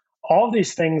scooters. All of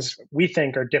these things we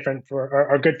think are good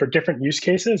for different use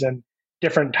cases and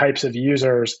different types of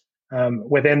users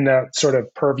within the sort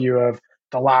of purview of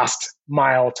the last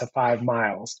mile to 5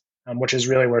 miles, which is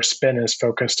really where Spin is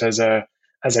focused as a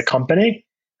company.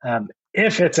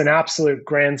 If it's an absolute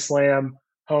grand slam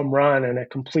home run and it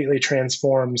completely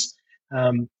transforms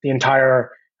the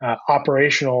entire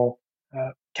operational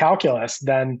calculus,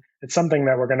 then it's something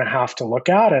that we're going to have to look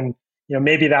at. And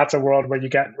maybe that's a world where you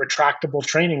get retractable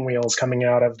training wheels coming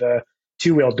out of the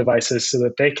two-wheeled devices so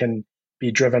that they can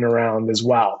be driven around as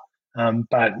well.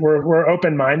 But we're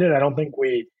open-minded. I don't think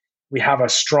we have a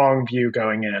strong view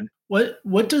going in.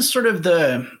 What does sort of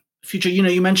the future?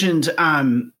 You mentioned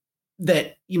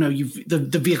that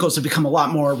the vehicles have become a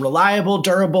lot more reliable,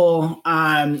 durable.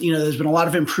 There's been a lot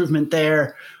of improvement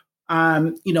there.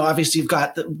 Obviously you've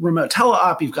got the remote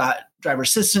teleop, you've got driver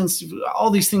assistance, all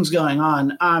these things going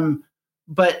on.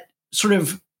 But sort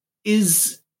of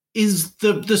is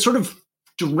the sort of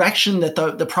direction that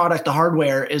the product, the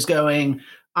hardware is going,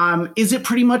 is it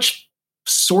pretty much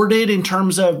sorted in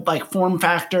terms of like form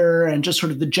factor and just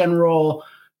sort of the general,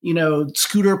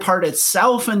 scooter part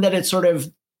itself, and that it's sort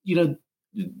of, it's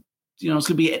going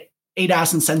to be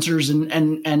ADAS and sensors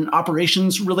and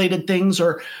operations related things,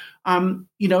 or, do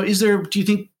you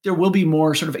think there will be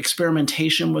more sort of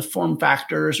experimentation with form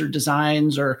factors or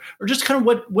designs, or just kind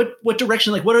of what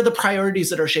direction, like what are the priorities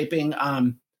that are shaping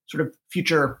sort of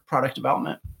future product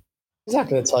development? He's not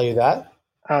going to tell you that.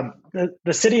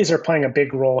 The cities are playing a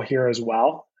big role here as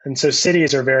well. And so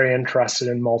cities are very interested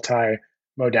in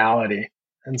multi-modality.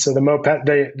 And so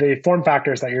the form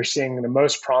factors that you're seeing the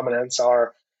most prominence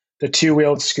are the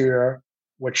two-wheeled scooter,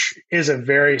 which is a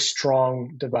very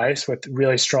strong device with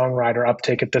really strong rider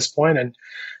uptake at this point and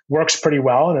works pretty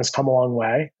well and has come a long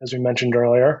way, as we mentioned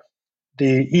earlier.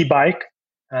 The e-bike,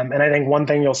 and I think one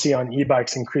thing you'll see on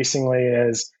e-bikes increasingly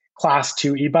is Class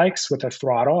 2 e-bikes with a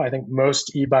throttle. I think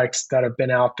most e-bikes that have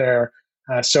been out there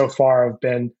so far have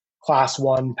been Class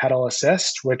 1 pedal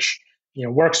assist, which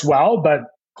works well, but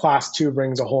Class 2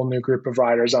 brings a whole new group of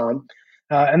riders on.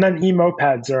 And then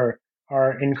e-mopeds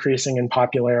are increasing in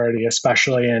popularity,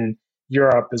 especially in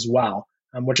Europe as well,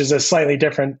 which is a slightly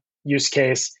different use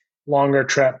case, longer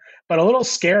trip, but a little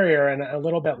scarier and a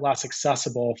little bit less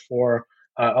accessible for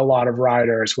a lot of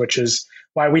riders, which is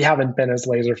why we haven't been as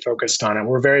laser focused on it.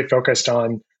 We're very focused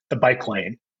on the bike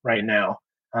lane right now.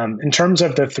 In terms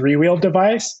of the three-wheeled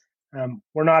device,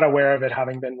 we're not aware of it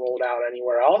having been rolled out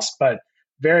anywhere else, but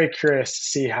very curious to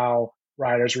see how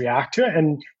riders react to it.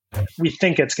 And we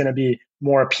think it's going to be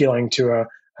more appealing to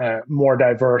a more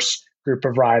diverse group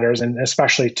of riders, and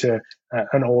especially to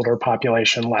an older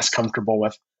population less comfortable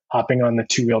with hopping on the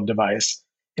two-wheeled device.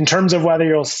 In terms of whether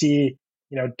you'll see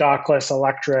dockless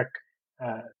electric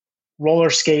roller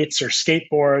skates or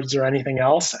skateboards or anything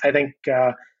else. I think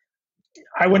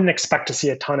I wouldn't expect to see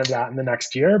a ton of that in the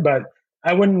next year, but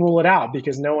I wouldn't rule it out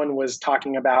because no one was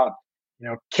talking about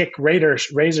kick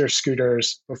razor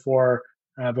scooters before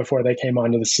they came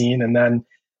onto the scene, and then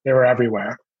they were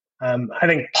everywhere. I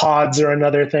think pods are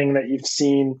another thing that you've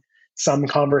seen some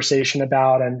conversation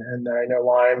about, and I know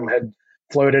Lime had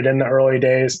floated in the early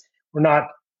days. We're not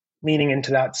leaning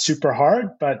into that super hard,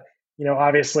 but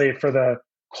obviously for the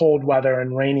cold weather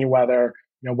and rainy weather,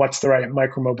 what's the right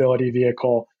micromobility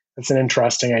vehicle? It's an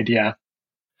interesting idea.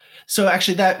 So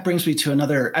actually that brings me to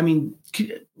another,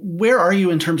 where are you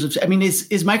in terms of,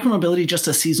 is micromobility just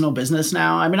a seasonal business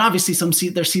now? Obviously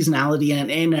there's seasonality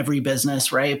in every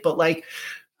business, right? But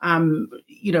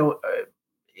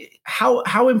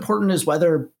how important is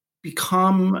weather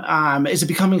become, is it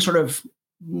becoming sort of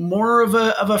more of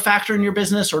a factor in your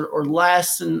business or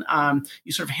less? And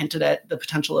you sort of hinted at the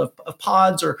potential of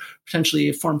pods or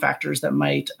potentially form factors that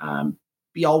might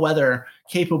be all weather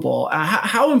capable.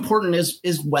 How important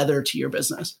is weather to your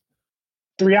business?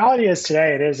 The reality is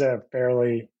today it is a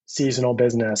fairly seasonal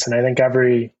business. And I think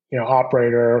every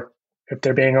operator, if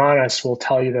they're being honest, will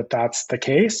tell you that that's the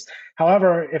case.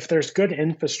 However, if there's good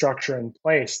infrastructure in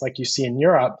place, like you see in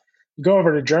Europe, you go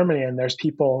over to Germany and there's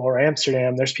people, or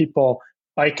Amsterdam, there's people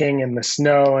biking in the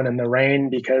snow and in the rain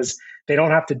because they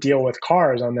don't have to deal with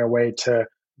cars on their way to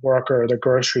work or the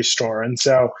grocery store. And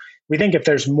so we think if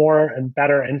there's more and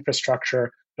better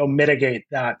infrastructure, it'll mitigate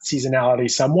that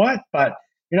seasonality somewhat, but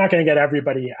you're not going to get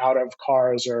everybody out of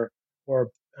cars or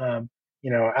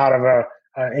out of a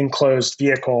enclosed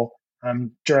vehicle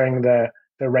during the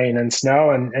rain and snow,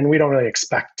 and we don't really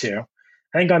expect to.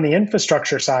 I think on the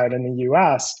infrastructure side in the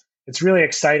US, it's really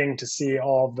exciting to see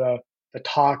all the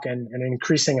talk and an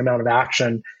increasing amount of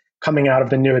action coming out of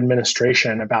the new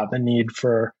administration about the need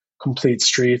for complete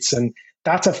streets. And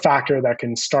that's a factor that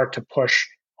can start to push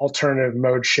alternative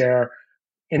mode share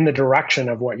in the direction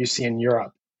of what you see in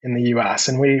Europe, in the US.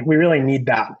 And we really need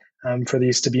that for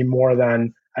these to be more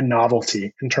than a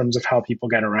novelty in terms of how people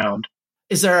get around.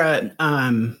 Is there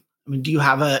do you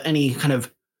have any kind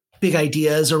of big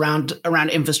ideas around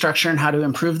infrastructure and how to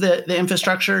improve the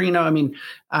infrastructure?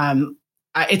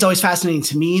 It's always fascinating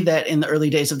to me that in the early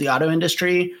days of the auto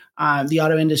industry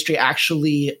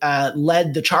actually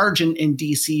led the charge in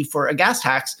DC for a gas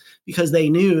tax because they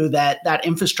knew that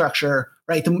infrastructure,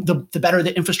 right? The better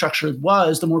the infrastructure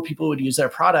was, the more people would use their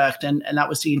product, and that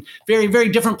was seen very, very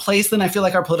different place than I feel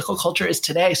like our political culture is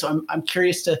today. So I'm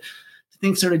curious to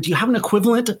think sort of, do you have an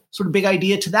equivalent sort of big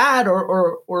idea to that,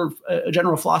 or a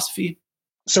general philosophy?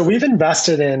 So we've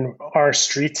invested in our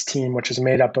streets team, which is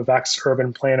made up of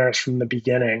ex-urban planners from the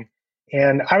beginning.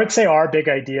 And I would say our big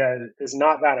idea is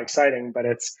not that exciting, but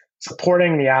it's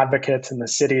supporting the advocates in the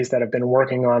cities that have been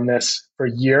working on this for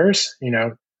years,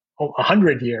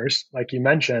 100 years, like you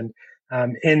mentioned,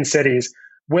 in cities,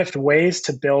 with ways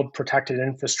to build protected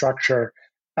infrastructure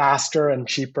faster and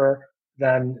cheaper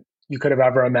than you could have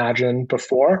ever imagined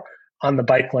before on the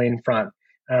bike lane front.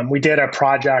 We did a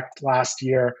project last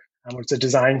year. It's a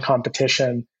design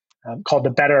competition called the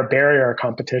Better Barrier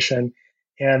Competition.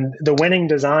 And the winning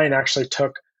design actually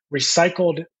took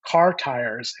recycled car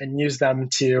tires and used them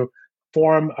to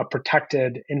form a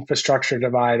protected infrastructure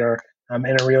divider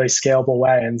in a really scalable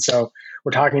way. And so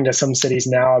we're talking to some cities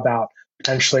now about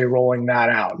potentially rolling that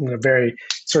out in a very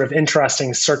sort of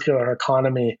interesting circular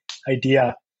economy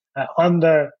idea. On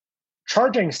the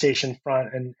charging station front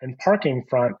and parking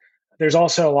front, there's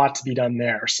also a lot to be done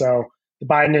there. So the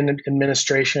Biden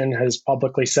administration has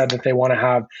publicly said that they want to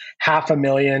have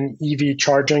 500,000 EV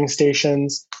charging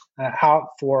stations out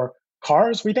for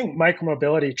cars. We think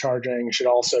micromobility charging should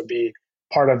also be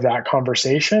part of that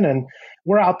conversation. And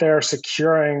we're out there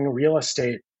securing real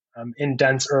estate in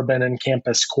dense urban and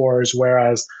campus cores,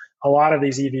 whereas a lot of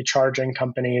these EV charging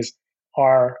companies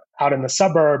are out in the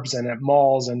suburbs and at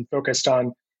malls and focused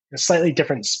on a slightly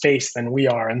different space than we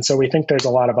are. And so we think there's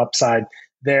a lot of upside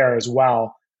there as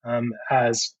well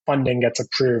as funding gets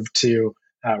approved to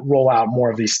roll out more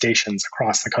of these stations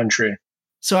across the country.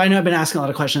 So I know I've been asking a lot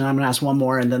of questions. I'm going to ask one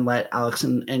more and then let Alex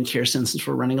and Kirsten, since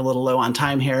we're running a little low on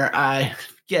time here,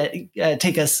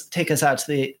 take us out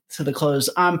to the close.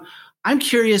 I'm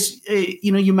curious.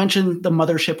 You mentioned the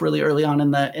mothership really early on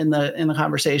in the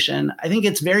conversation. I think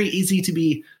it's very easy to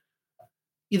be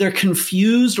either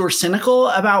confused or cynical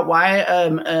about why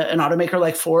an automaker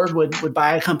like Ford would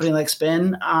buy a company like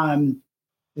Spin.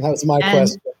 That was my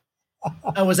question.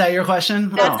 Oh, was that your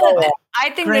question? I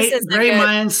think great, this is great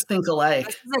minds think alike.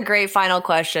 This is a great final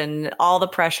question. All the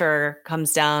pressure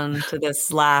comes down to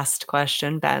this last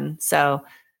question, Ben. So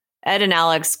Ed and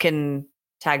Alex can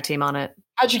tag team on it.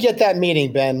 How'd you get that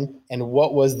meeting, Ben? And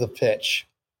what was the pitch?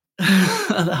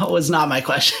 That was not my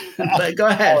question, but go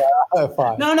ahead.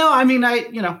 Fine. No. I mean,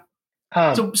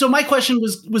 so my question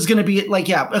was going to be like,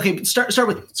 yeah, okay. Start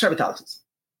with Alex's,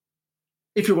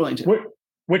 if you're willing to.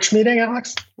 Which meeting,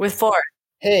 Alex? With Ford.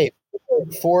 Hey,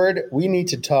 Ford, we need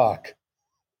to talk.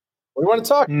 We want to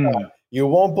talk about. You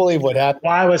won't believe what happened.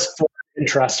 Why was Ford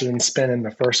interested in Spin in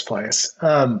the first place?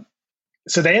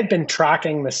 So they had been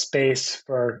tracking the space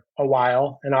for a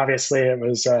while, and obviously it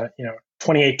was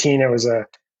 2018. It was a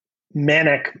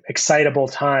manic, excitable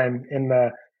time in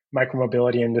the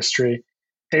micromobility industry.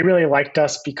 They really liked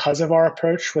us because of our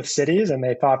approach with cities, and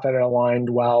they thought that it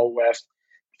aligned well with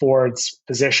Ford's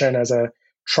position as a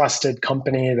trusted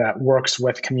company that works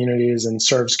with communities and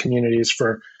serves communities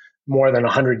for more than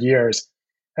 100 years.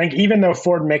 I think even though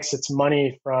Ford makes its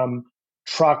money from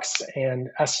trucks and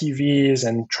SUVs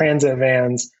and transit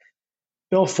vans,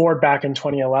 Bill Ford back in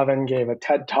 2011 gave a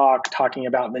TED Talk talking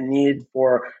about the need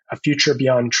for a future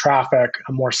beyond traffic,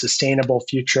 a more sustainable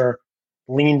future,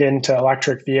 leaned into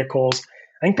electric vehicles.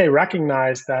 I think they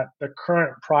recognized that the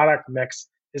current product mix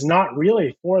is not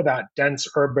really for that dense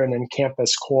urban and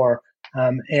campus core,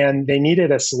 and they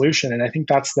needed a solution. And I think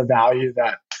that's the value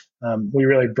that we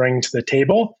really bring to the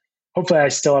table. Hopefully I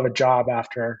still have a job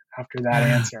after that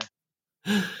answer.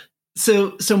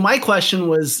 So my question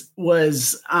was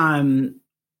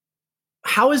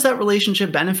how has that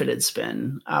relationship benefited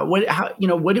Spin? What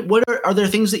are there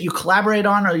things that you collaborate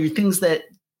on? Are there things that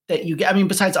you get? I mean,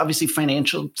 besides obviously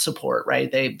financial support,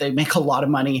 right? They make a lot of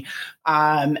money,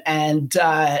 and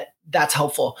that's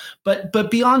helpful.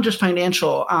 But beyond just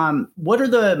financial, what are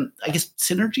the, I guess,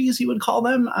 synergies you would call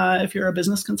them if you're a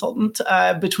business consultant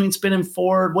between Spin and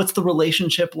Ford? What's the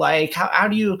relationship like? How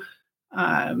do you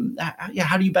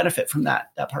benefit from that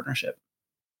partnership?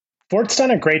 Ford's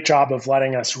done a great job of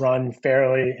letting us run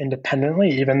fairly independently,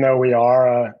 even though we are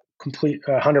a complete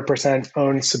 100%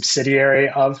 owned subsidiary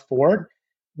of Ford.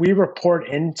 We report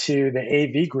into the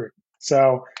AV group.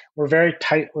 So we're very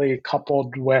tightly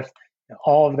coupled with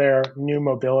all of their new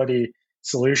mobility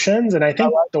solutions. And I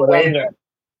think the way that,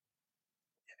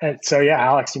 and so yeah,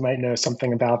 Alex, you might know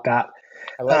something about that.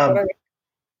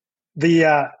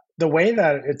 The way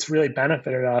that it's really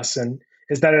benefited us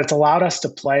is that it's allowed us to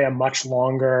play a much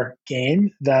longer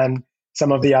game than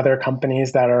some of the other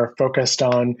companies that are focused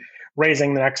on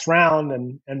raising the next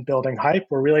round and building hype.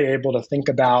 We're really able to think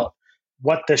about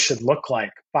what this should look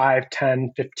like 5,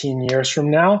 10, 15 years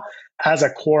from now as a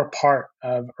core part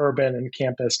of urban and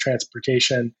campus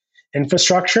transportation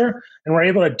infrastructure. And we're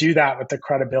able to do that with the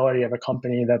credibility of a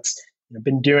company that's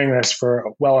been doing this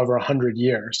for well over 100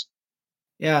 years.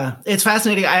 Yeah, it's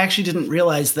fascinating. I actually didn't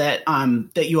realize that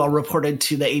that you all reported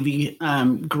to the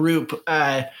AV group.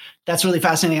 That's really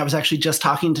fascinating. I was actually just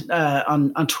talking to,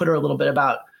 on Twitter a little bit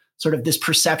about sort of this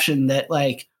perception that,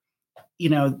 like,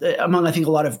 among, I think,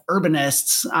 a lot of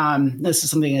urbanists, this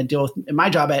is something I deal with in my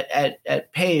job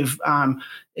at PAVE,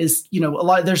 is,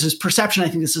 there's this perception, I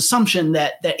think this assumption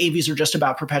that AVs are just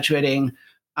about perpetuating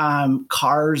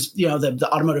cars, the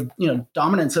automotive,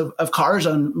 dominance of cars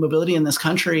on mobility in this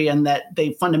country, and that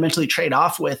they fundamentally trade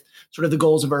off with sort of the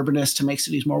goals of urbanists to make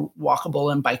cities more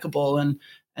walkable and bikeable and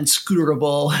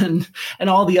scooterable and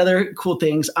all the other cool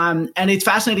things. And it's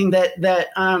fascinating that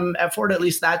at Ford, at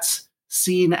least, that's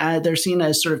they're seen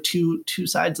as sort of two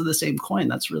sides of the same coin.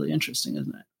 That's really interesting,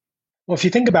 isn't it? Well, if you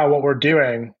think about what we're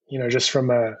doing, just from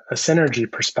a synergy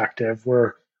perspective,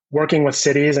 we're working with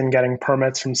cities and getting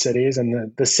permits from cities,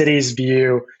 and the cities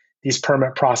view these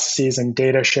permit processes and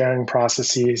data sharing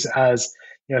processes as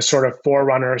sort of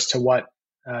forerunners to what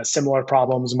similar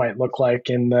problems might look like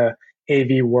in the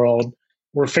AV world.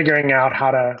 We're figuring out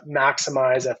how to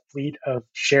maximize a fleet of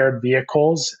shared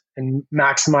vehicles and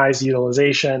maximize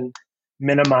utilization,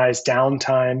 minimize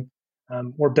downtime.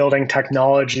 We're building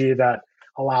technology that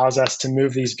allows us to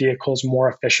move these vehicles more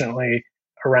efficiently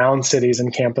around cities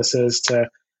and campuses to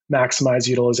maximize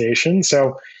utilization.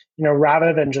 So,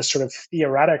 rather than just sort of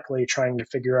theoretically trying to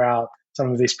figure out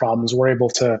some of these problems, we're able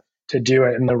to do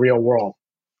it in the real world.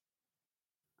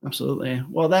 Absolutely.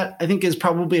 Well, that I think is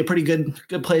probably a pretty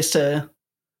good place to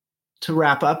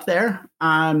wrap up there.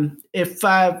 If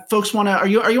folks want to, are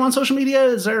you on social media?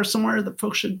 Is there somewhere that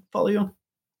folks should follow you?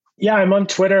 Yeah, I'm on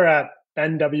Twitter at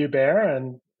Ben W. Bear,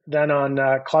 and then on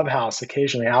Clubhouse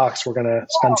occasionally. Alex, we're going to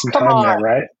spend some time there,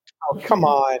 right? Oh, come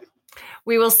on.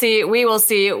 We will see. We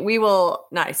will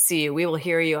not see you. We will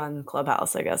hear you on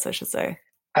Clubhouse, I guess I should say.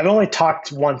 I've only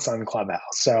talked once on Clubhouse,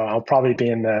 so I'll probably be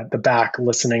in the back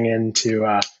listening in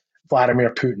to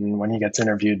Vladimir Putin when he gets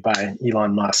interviewed by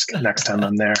Elon Musk next time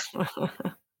I'm there.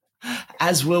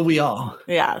 As will we all.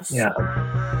 Yes. Yeah.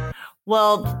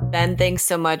 Well, Ben, thanks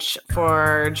so much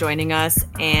for joining us.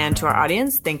 And to our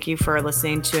audience, thank you for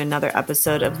listening to another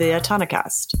episode of the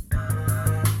Autonocast.